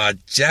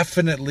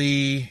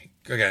 Definitely,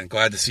 again,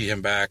 glad to see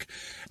him back.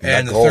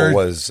 And that goal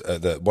was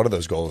one of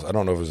those goals. I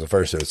don't know if it was the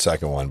first or the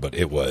second one, but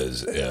it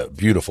was a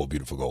beautiful,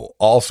 beautiful goal.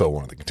 Also,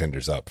 one of the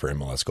contenders up for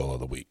MLS Goal of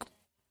the Week.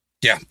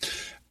 Yeah,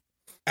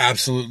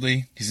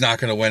 absolutely. He's not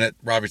going to win it.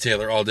 Robbie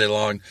Taylor all day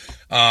long.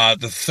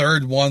 The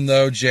third one,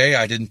 though, Jay,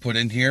 I didn't put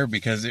in here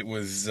because it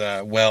was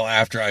well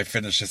after I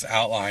finished this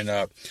outline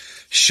up.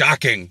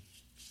 Shocking.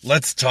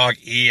 Let's talk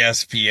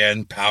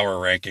ESPN power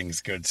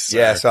rankings, good sir.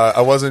 Yeah, so I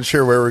wasn't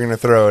sure where we were going to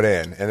throw it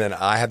in, and then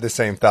I had the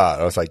same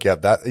thought. I was like,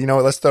 "Yep, that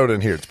let's throw it in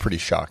here." It's pretty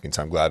shocking,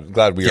 so I'm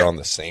glad we are on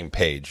the same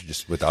page,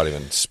 just without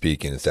even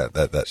speaking. It's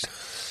that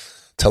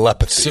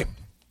telepathy.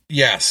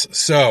 Yes.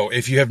 So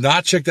if you have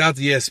not checked out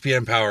the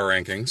ESPN power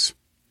rankings,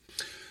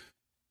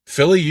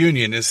 Philly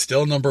Union is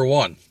still number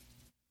one.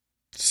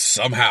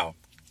 Somehow,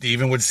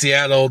 even with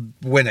Seattle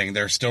winning,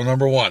 they're still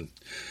number one.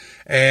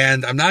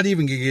 And I'm not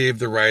even going to give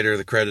the writer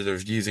the credit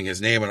of using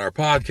his name in our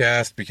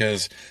podcast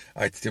because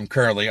I am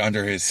currently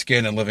under his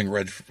skin and living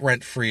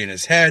rent-free in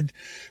his head.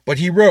 But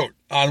he wrote,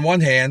 on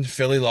one hand,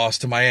 Philly lost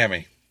to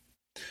Miami.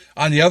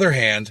 On the other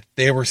hand,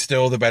 they were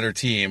still the better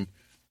team,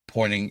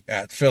 pointing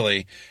at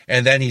Philly.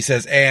 And then he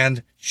says,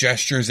 and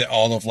gestures at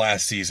all of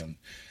last season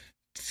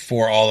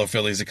for all of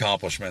Philly's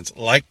accomplishments.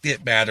 Like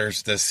it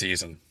matters this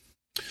season.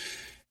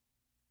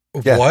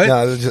 Yeah, what?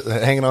 No, just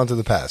hanging on to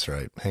the past,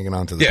 right? Hanging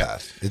on to the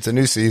past. It's a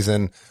new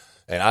season,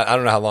 and I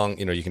don't know how long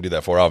you can do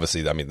that for.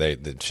 Obviously, I mean,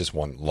 it's just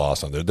one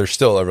loss on there. They're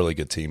still a really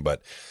good team,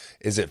 but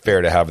is it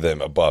fair to have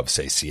them above,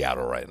 say,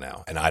 Seattle right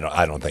now? And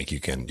I don't think you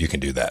can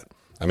do that.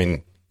 I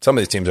mean, some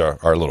of these teams are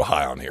a little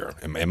high on here,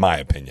 in my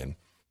opinion.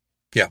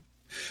 Yeah,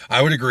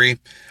 I would agree.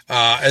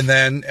 And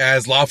then,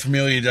 as La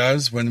Familia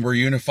does, when we're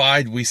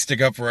unified, we stick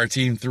up for our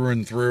team through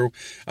and through.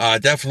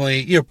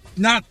 Definitely,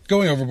 not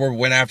going overboard.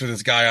 Went after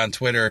this guy on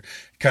Twitter,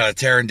 kind of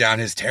tearing down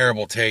his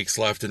terrible takes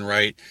left and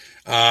right.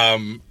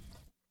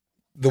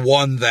 The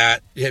one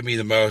that hit me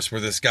the most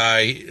were this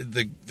guy,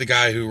 the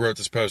guy who wrote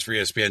this post for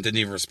ESPN didn't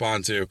even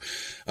respond to.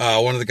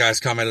 One of the guys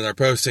commented on our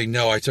post saying,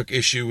 no, I took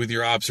issue with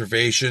your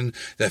observation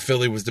that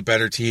Philly was the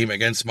better team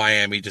against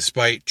Miami,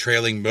 despite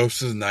trailing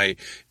most of the night,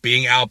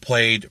 being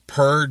outplayed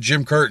per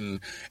Jim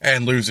Curtin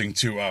and losing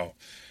 2-0.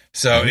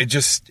 So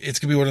it's going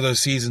to be one of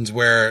those seasons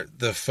where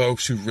the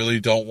folks who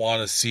really don't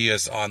want to see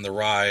us on the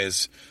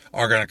rise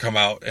are going to come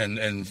out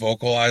and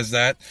vocalize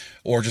that,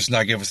 or just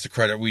not give us the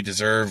credit we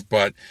deserve.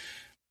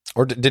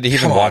 Or did he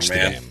even watch the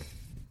game?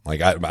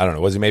 Like, I don't know.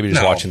 Was he maybe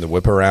just watching the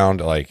whip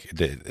around? Like,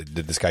 did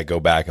this guy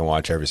go back and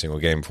watch every single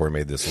game before he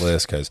made this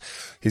list? Because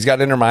he's got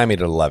Inter Miami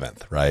at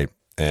 11th, right?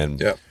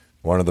 And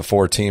one of the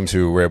four teams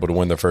who were able to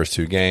win the first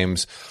two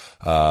games.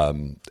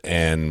 And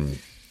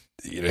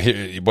what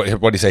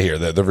do you say here?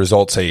 The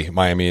results say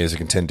Miami is a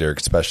contender,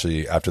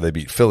 especially after they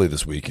beat Philly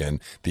this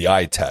weekend. The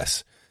eye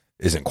test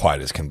isn't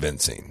quite as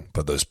convincing,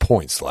 but those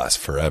points last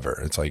forever.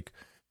 It's like,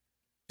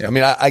 I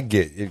mean, I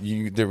get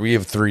it. We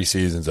have 3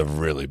 seasons of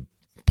really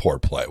poor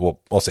play. Well,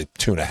 I'll say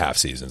 2.5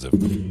 seasons of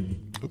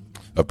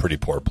pretty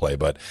poor play.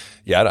 But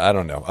yeah, I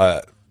don't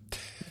know.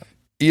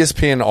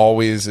 ESPN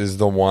always is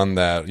the one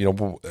that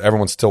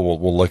everyone still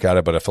will look at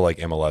it, but I feel like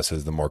MLS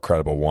is the more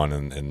credible one,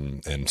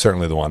 and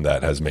certainly the one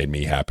that has made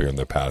me happier in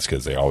the past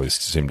because they always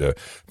seem to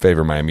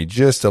favor Miami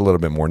just a little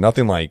bit more.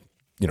 Nothing like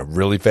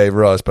really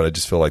favor us, but I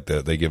just feel like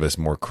they give us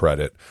more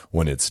credit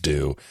when it's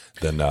due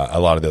than a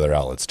lot of the other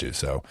outlets do.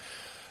 So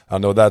I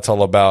don't know what that's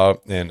all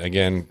about. And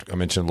again, I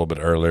mentioned a little bit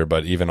earlier,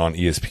 but even on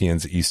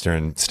ESPN's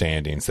Eastern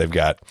standings, they've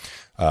got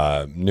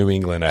New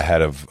England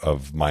ahead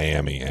of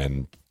Miami.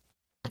 And,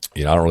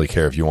 I don't really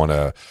care if you want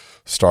to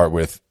start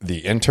with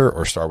the Inter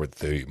or start with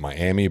the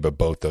Miami, but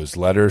both those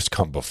letters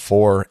come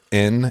before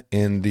N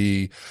in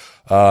the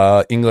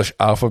English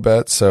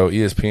alphabet. So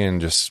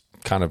ESPN just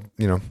kind of,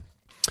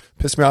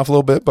 pissed me off a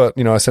little bit, but,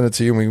 I sent it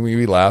to you and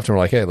we laughed and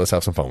we're like, hey, let's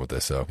have some fun with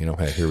this. So,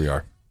 hey, here we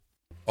are.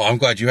 Well, I'm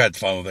glad you had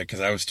fun with it because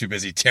I was too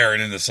busy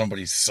tearing into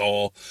somebody's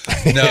soul.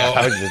 No,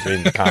 I was just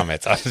reading the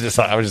comments. I was just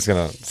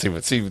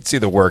gonna see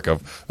the work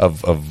of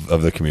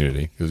the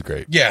community. It was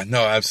great. Yeah,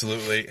 no,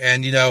 absolutely.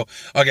 And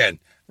again,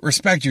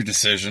 respect your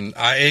decision.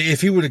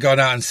 If he would have gone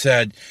out and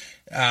said,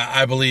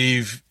 I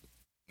believe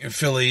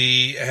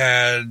Philly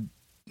had,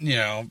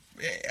 I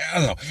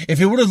don't know, if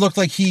it would have looked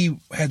like he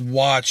had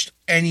watched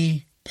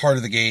any part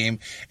of the game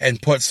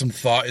and put some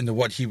thought into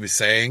what he was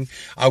saying,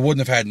 I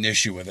wouldn't have had an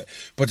issue with it.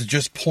 But to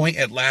just point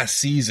at last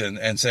season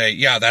and say,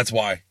 yeah, that's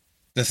why.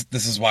 This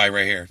is why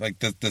right here. Like,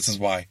 this is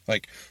why.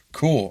 Like,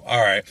 cool. All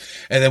right.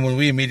 And then when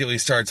we immediately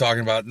started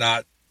talking about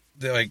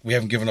we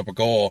haven't given up a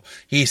goal,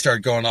 he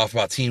started going off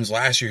about teams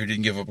last year who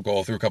didn't give up a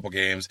goal through a couple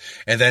games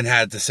and then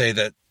had to say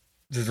that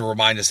to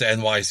remind us that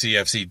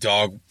NYCFC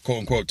quote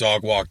unquote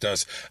dog walked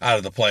us out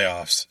of the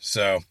playoffs.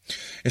 So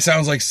it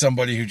sounds like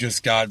somebody who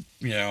just got,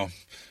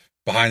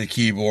 behind the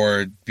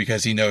keyboard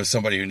because he knows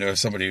somebody who knows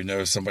somebody who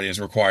knows somebody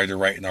is required to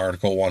write an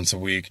article once a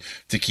week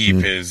to keep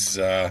his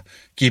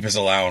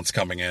allowance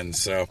coming in.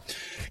 So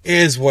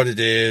is what it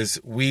is.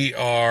 We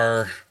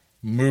are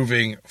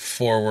moving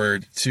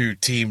forward to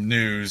team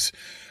news.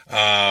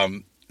 Not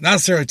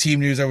necessarily team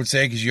news, I would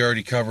say, because you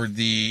already covered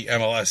the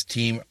MLS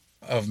team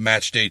of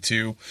match day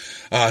 2.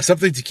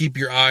 Something to keep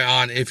your eye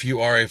on if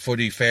you are a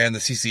footy fan. The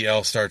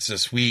CCL starts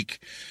this week.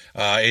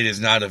 It is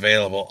not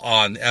available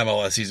on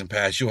MLS Season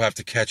Pass. You'll have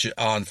to catch it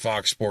on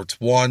Fox Sports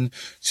 1,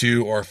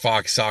 2, or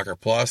Fox Soccer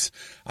Plus.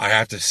 I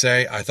have to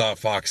say, I thought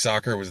Fox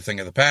Soccer was a thing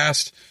of the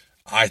past.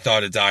 I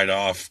thought it died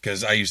off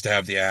because I used to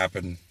have the app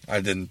and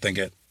I didn't think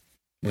it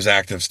was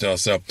active still.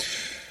 So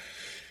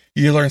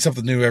you learn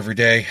something new every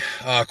day.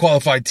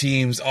 Qualified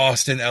teams,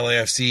 Austin,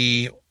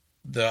 LAFC,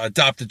 the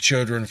adopted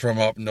children from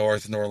up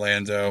north in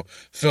Orlando,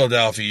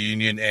 Philadelphia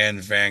Union,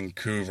 and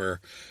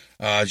Vancouver.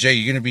 Jay,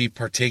 you going to be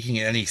partaking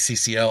in any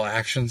CCL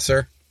action,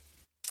 sir?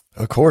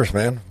 Of course,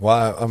 man.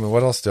 Why? I mean,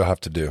 what else do I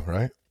have to do,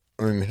 right?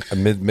 I mean, a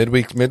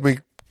midweek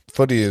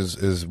footy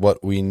is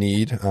what we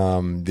need.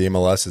 The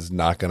MLS is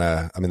not going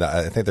to. I mean,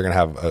 I think they're going to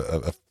have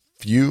a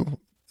few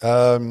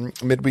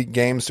midweek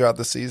games throughout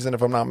the season,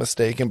 if I'm not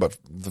mistaken. But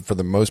for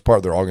the most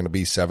part, they're all going to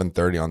be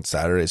 7:30 on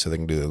Saturday, so they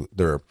can do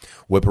their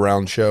whip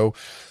around show.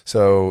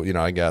 So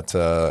I got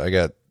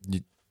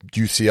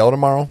UCL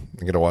tomorrow.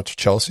 I'm going to watch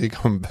Chelsea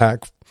come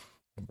back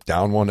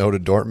down 1-0 to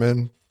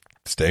Dortmund,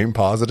 staying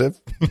positive,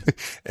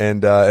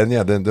 and then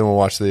we'll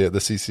watch the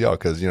CCL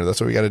because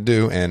that's what we got to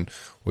do. And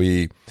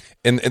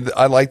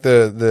I like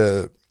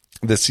the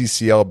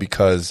CCL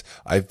because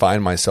I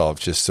find myself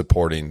just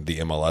supporting the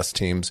MLS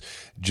teams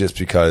just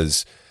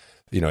because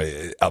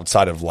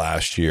outside of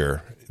last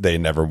year they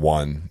never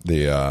won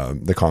the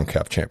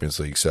CONCACAF Champions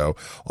League. So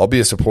I'll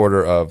be a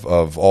supporter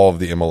of all of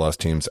the MLS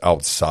teams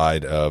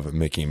outside of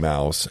Mickey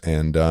Mouse,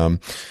 and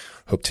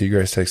hope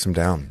Tigres takes them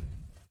down.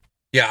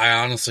 Yeah,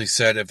 I honestly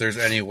said if there's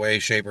any way,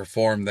 shape, or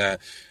form that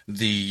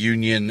the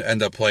Union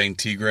end up playing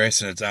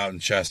Tigres and it's out in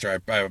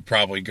Chester, I would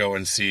probably go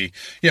and see,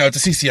 it's a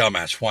CCL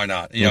match. Why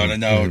not? And I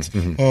know it's,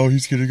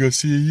 he's going to go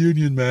see a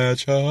Union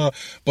match. But,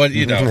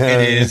 it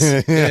is. It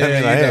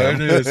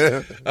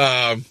is.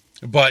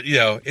 But,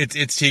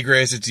 it's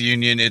Tigres, it's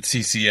Union, it's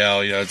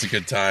CCL, it's a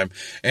good time.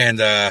 And,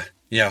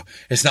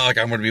 it's not like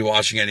I'm going to be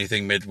watching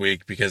anything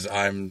midweek because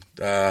I'm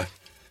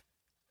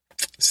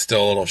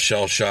still a little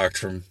shell-shocked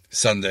from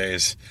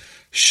Sunday's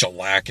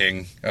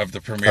shellacking of the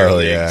Premier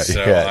League. Yeah,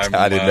 so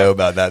I didn't know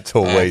about that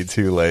till way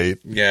too late.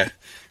 Yeah,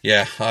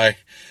 I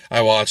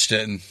watched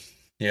it, and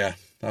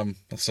I'm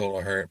still a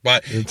little hurt.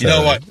 But it's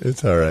know what?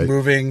 It's all right.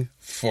 Moving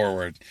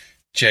forward,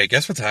 Jay,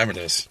 guess what time it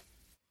is?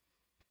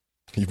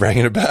 You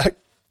bringing it back?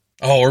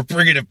 Oh, we're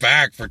bringing it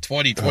back for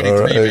 2023,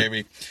 right,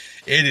 baby.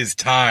 It is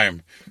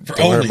time for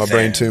Don't hurt OnlyFans. my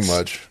brain too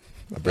much.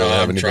 I barely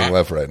have anything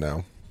left right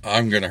now.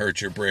 I'm gonna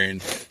hurt your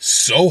brain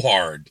so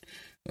hard.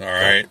 All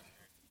right.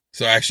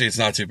 So actually, it's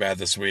not too bad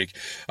this week.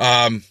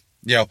 If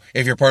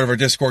you're part of our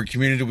Discord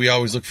community, we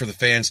always look for the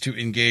fans to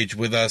engage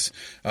with us,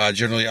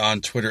 generally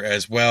on Twitter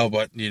as well.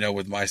 But,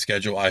 with my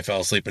schedule, I fell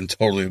asleep and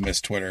totally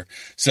missed Twitter.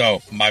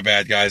 So my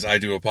bad, guys. I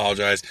do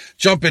apologize.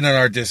 Jump in on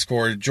our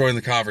Discord, join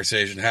the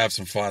conversation, have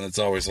some fun. It's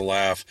always a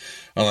laugh.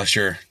 Unless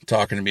you're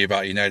talking to me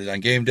about United on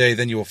game day,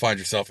 then you will find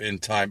yourself in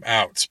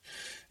timeout.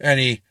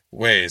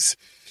 Anyways,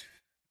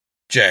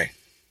 Jay,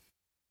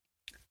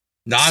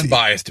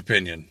 non-biased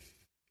opinion.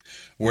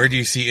 Where do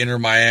you see Inter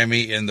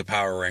Miami in the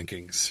power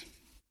rankings?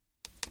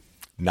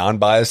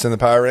 Non-biased in the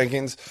power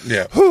rankings?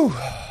 Yeah.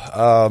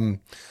 I'm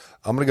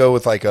going to go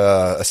with like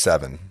a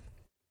 7.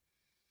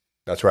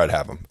 That's where I'd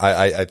have them.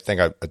 I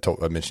think I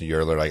mentioned to you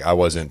earlier, like I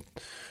wasn't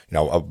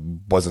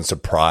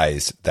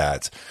surprised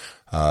that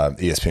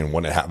ESPN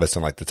wouldn't have us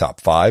in like the top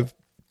 5.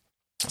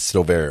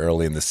 Still very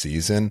early in the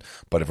season,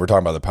 but if we're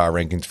talking about the power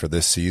rankings for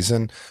this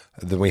season,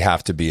 then we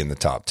have to be in the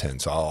top 10.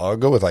 So I'll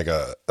go with like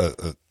a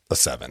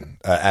 7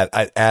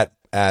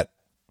 at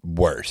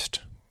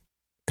worst,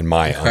 in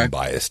my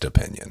unbiased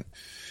opinion.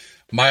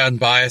 My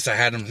unbiased, I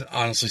had him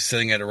honestly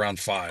sitting at around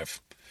 5.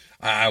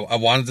 I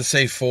wanted to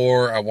say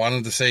 4, I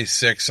wanted to say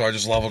 6, so I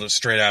just leveled it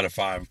straight out of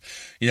 5.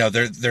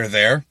 They're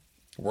there.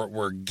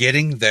 We're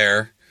getting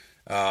there,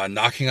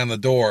 knocking on the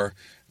door,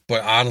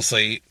 but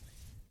honestly,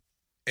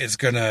 it's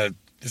gonna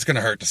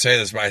hurt to say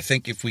this, but I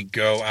think if we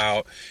go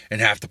out and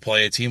have to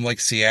play a team like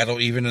Seattle,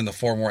 even in the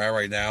form we're at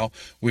right now,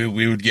 we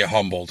would get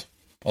humbled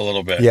a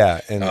little bit.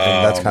 Yeah, and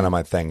that's kind of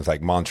my thing. It's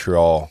like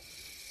Montreal,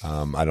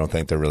 I don't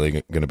think they're really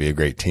going to be a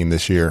great team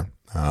this year.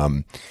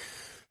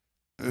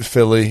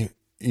 Philly,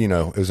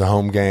 it was a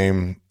home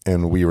game,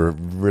 and we were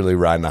really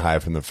riding the high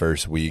from the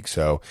first week.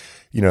 So,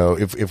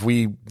 if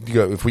we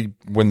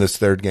win this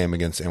third game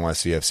against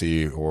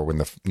NYCFC, or win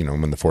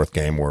the fourth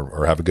game,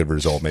 or have a good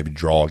result, maybe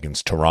draw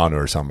against Toronto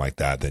or something like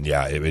that, then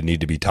yeah, it would need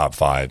to be top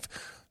 5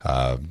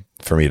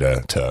 for me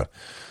to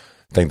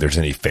think there's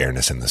any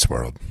fairness in this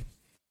world.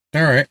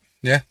 All right.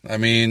 Yeah, I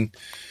mean,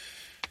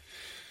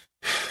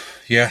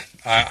 Yeah,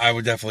 I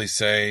would definitely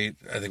say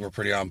I think we're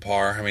pretty on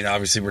par. I mean,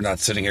 obviously we're not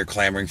sitting here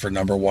clamoring for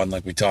number one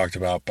like we talked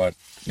about, but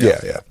Yeah.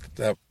 yeah.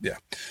 I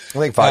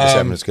think 5 to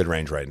 7 is good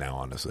range right now,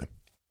 honestly.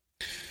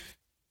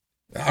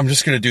 I'm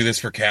just going to do this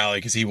for Callie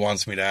because he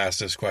wants me to ask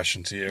this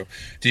question to you.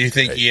 Do you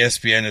think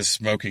ESPN is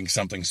smoking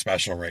something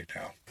special right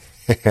now?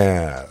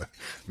 Yeah,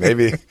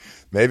 maybe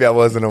I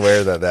wasn't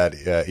aware that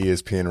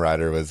ESPN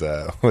writer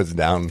was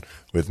down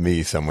with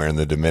me somewhere in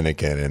the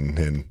Dominican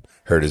and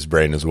hurt his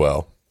brain as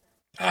well.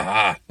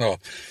 Aha. Well,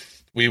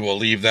 we will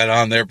leave that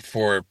on there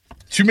before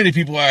too many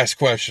people ask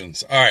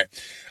questions. All right.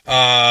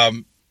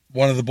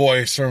 One of the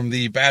boys from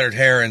the Battered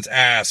Herons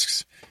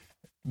asks,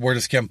 where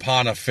does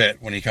Campana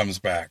fit when he comes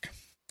back?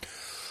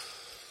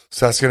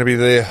 So that's going to be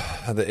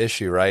the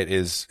issue, right?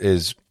 Is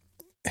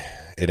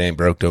it ain't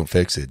broke, don't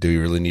fix it. Do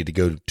you really need to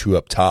go two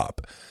up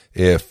top?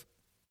 If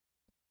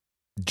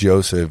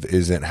Joseph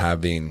isn't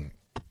having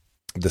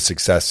the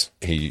success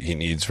he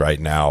needs right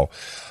now,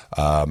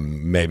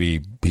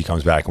 maybe he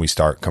comes back and we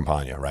start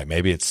Campana, right?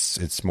 Maybe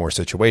it's more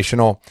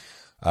situational,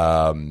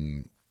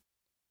 depending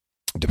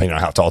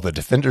on how tall the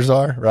defenders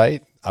are,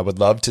 right? I would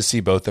love to see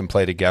both them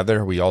play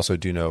together. We also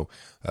do know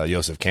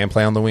Joseph can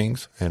play on the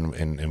wings,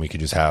 and we could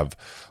just have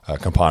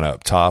Campana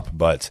up top.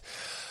 But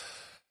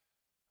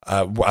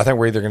I think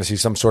we're either going to see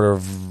some sort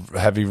of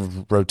heavy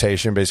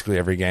rotation basically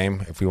every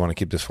game if we want to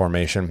keep this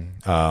formation,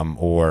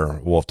 or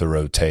we'll have to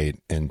rotate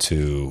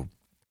into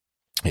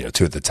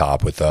two at the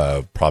top with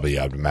probably,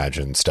 I'd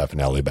imagine,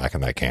 Stefanelli back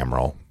in that cam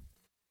role.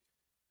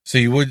 So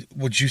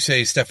would you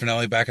say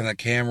Stefanelli back in that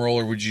cam role,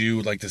 or would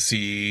you like to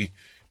see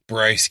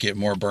Bryce get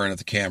more burn at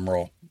the cam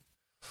role?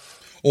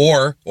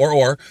 Or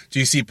do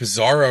you see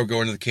Pizarro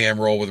go into the cam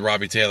role with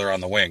Robbie Taylor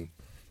on the wing?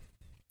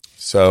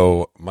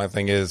 So my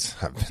thing is,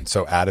 I've been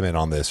so adamant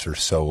on this for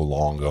so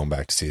long, going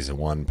back to season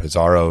 1.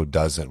 Pizarro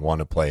doesn't want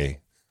to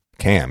play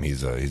cam. He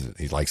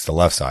likes the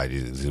left side.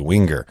 He's a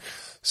winger.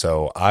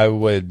 So I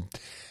want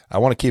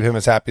to keep him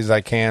as happy as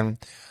I can.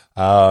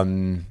 I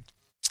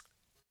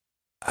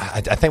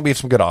think we have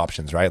some good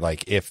options, right?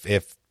 Like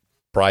if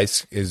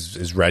Bryce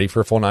is ready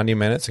for a full 90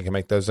 minutes and can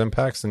make those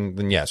impacts,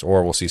 then yes.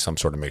 Or we'll see some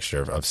sort of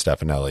mixture of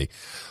Stefanelli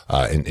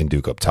and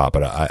Duke up top.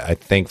 But I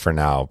think for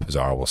now,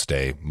 Pizarro will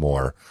stay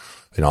more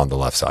on the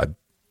left side.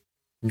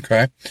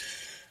 Okay.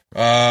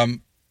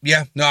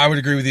 Yeah, no, I would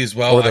agree with you as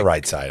well. Or the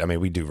right side. I mean,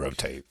 we do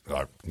rotate.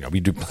 We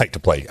do like to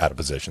play out of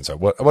position. So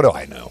what do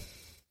I know?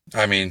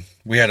 I mean,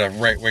 we had a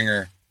right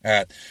winger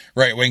at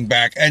right wing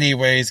back.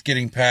 Anyways,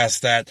 getting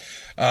past that,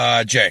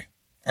 Jay,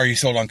 are you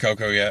sold on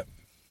Coco yet?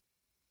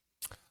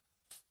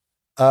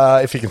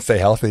 If he can stay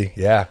healthy,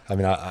 yeah. I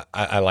mean,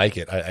 I like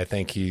it. I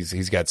think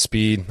he's got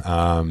speed.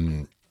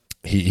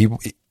 He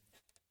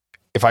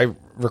if I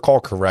recall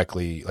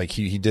correctly, like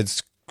he did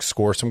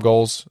score some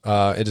goals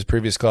at his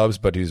previous clubs,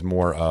 but he was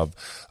more of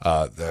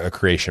a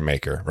creation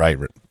maker, right?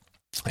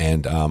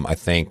 And I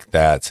think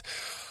that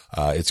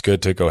it's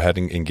good to go ahead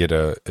and get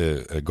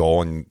a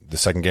goal in the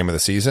second game of the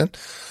season.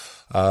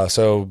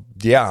 So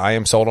yeah, I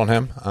am sold on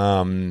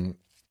him.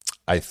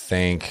 I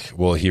think,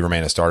 will he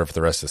remain a starter for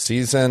the rest of the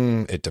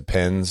season? It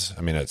depends.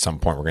 I mean, at some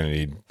point we're going to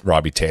need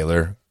Robbie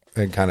Taylor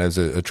and kind of as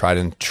a tried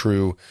and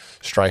true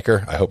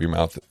striker. I hope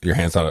your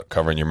hand's not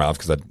covering your mouth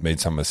because I made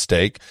some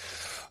mistake.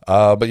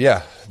 But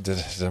yeah,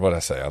 what I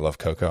say? I love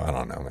Coco. I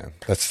don't know, man.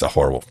 That's the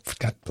horrible.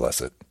 God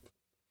bless it.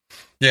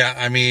 Yeah,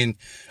 I mean,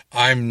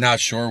 I'm not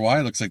sure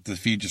why. It looks like the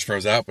feed just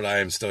froze out, but I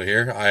am still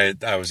here. I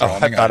was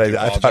yawning.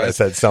 I thought I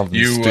said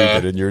something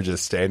stupid, and you were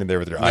just standing there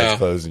with your eyes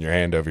closed and your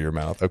hand over your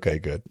mouth. Okay,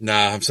 good.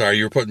 Nah, I'm sorry.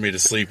 You were putting me to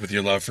sleep with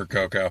your love for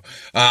Coco.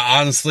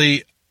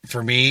 Honestly,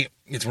 for me,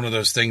 it's one of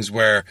those things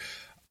where,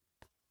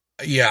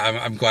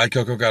 yeah, I'm glad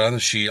Coco got on the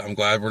sheet. I'm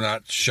glad we're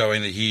not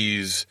showing that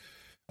he's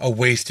a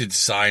wasted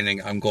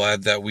signing. I'm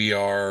glad that we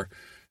are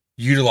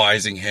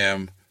utilizing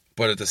him,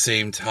 but at the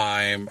same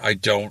time, I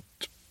don't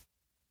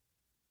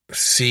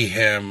see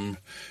him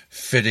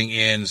fitting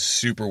in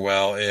super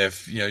well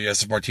if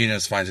Josef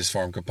Martinez finds his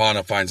form,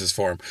 Campana finds his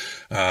form,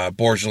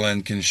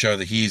 Borgelin can show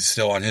that he's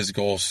still on his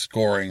goal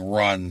scoring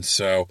run.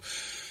 So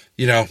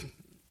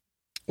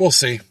we'll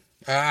see.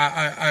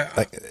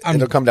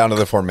 It'll come down to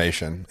the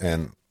formation,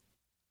 and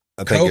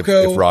I think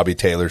if Robbie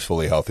Taylor's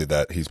fully healthy,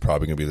 that he's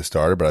probably going to be the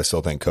starter. But I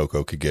still think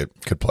Coco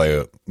could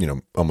play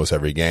almost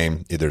every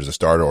game, either as a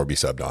starter or be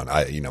subbed on.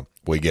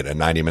 We get a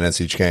 90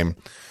 minutes each game,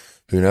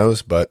 who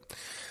knows? But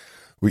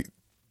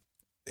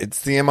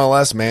it's the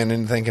MLS, man.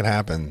 Anything can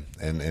happen,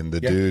 and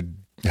the dude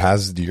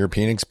has the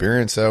European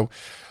experience, so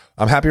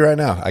I'm happy right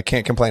now. I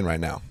can't complain right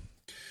now.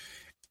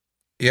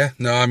 Yeah,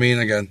 no, I mean,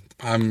 again,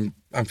 I'm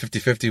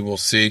 50-50. We'll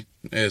see.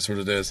 It is what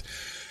it is.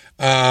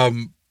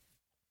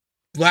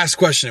 Last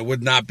question. It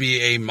would not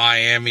be a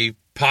Miami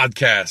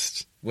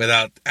podcast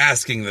without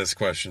asking this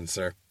question,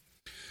 sir.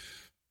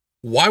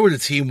 Why would a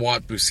team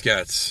want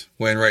Busquets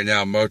when right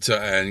now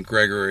Mota and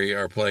Gregory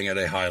are playing at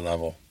a high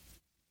level?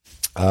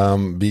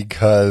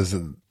 Because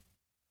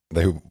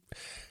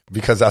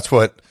that's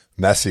what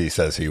Messi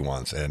says he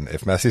wants. And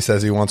if Messi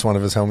says he wants one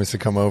of his homies to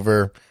come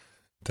over,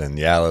 then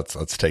yeah,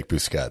 let's take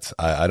Busquets.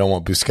 I don't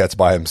want Busquets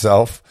by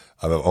himself.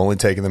 I've only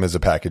taken them as a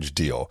package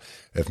deal.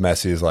 If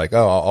Messi is like,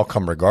 oh, I'll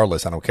come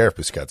regardless, I don't care if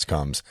Busquets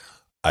comes,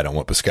 I don't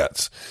want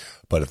Busquets.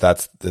 But if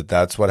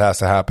that's what has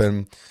to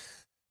happen,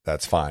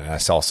 that's fine. I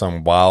saw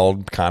some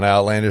wild, kind of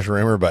outlandish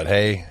rumor, but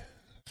hey,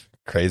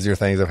 crazier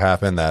things have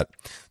happened that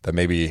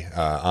maybe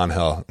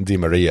Angel Di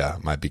Maria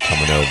might be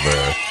coming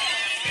over.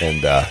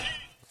 And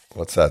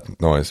what's that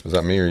noise? Was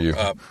that me or you?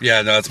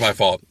 Yeah, no, it's my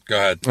fault. Go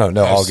ahead. Oh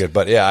no, all good.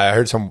 But yeah, I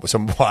heard some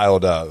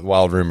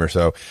wild rumor.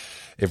 So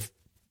if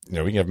we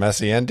can have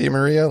Messi and Di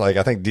Maria, like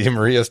I think Di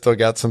Maria still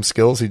got some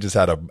skills. He just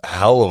had a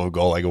hell of a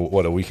goal like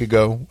a week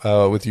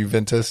ago with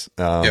Juventus.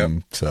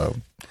 So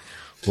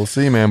we'll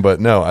see, man. But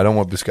no, I don't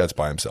want Busquets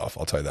by himself.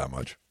 I'll tell you that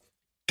much.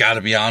 Got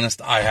to be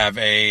honest, I have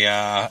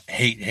a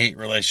hate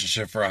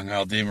relationship for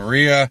Angel Di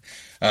Maria.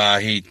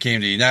 He came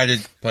to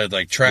United, played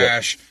like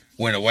trash. Yep.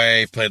 Went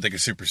away, played like a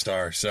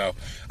superstar. So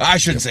I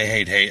shouldn't say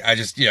hate. I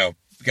just,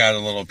 got a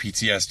little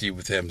PTSD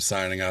with him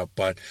signing up.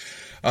 But,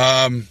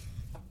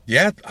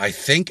 yeah, I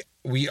think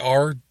we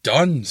are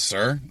done,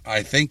 sir.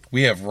 I think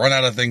we have run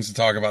out of things to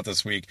talk about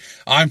this week.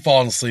 I'm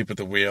falling asleep at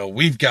the wheel.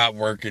 We've got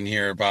work in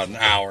here about an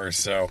hour.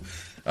 So,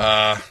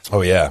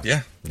 oh, yeah.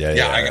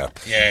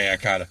 Yeah,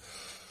 kind of.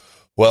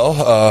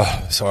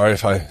 Well, sorry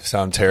if I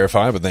sound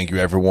terrified, but thank you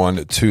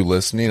everyone to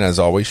listening. As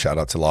always, shout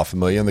out to La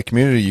Familia and the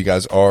community. You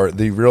guys are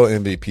the real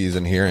MVPs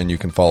in here, and you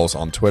can follow us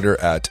on Twitter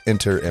at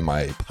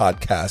InterMIA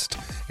Podcast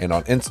and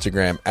on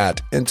Instagram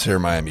at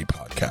InterMiami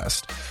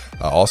Podcast.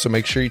 Also,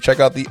 make sure you check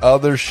out the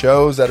other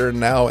shows that are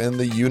now in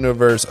the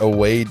universe,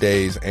 Away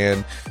Days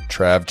and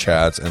Trav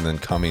Chats, and then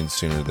coming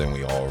sooner than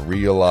we all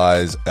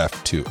realize,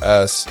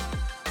 F2S.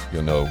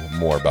 You'll know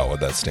more about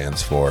what that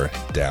stands for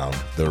down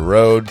the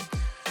road.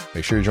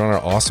 Make sure you join our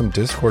awesome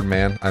Discord,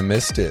 man. I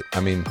missed it. I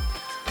mean,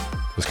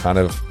 it was kind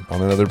of on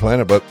another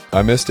planet, but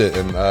I missed it.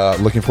 And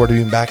looking forward to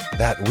being back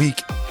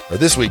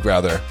this week,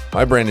 rather.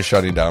 My brain is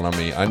shutting down on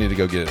me. I need to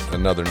go get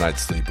another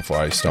night's sleep before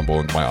I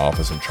stumble into my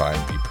office and try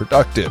and be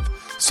productive.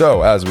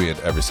 So, as we end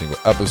every single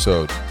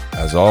episode,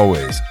 as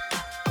always,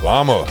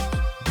 vamos,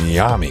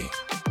 Miami.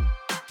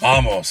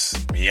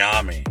 Vamos,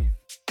 Miami.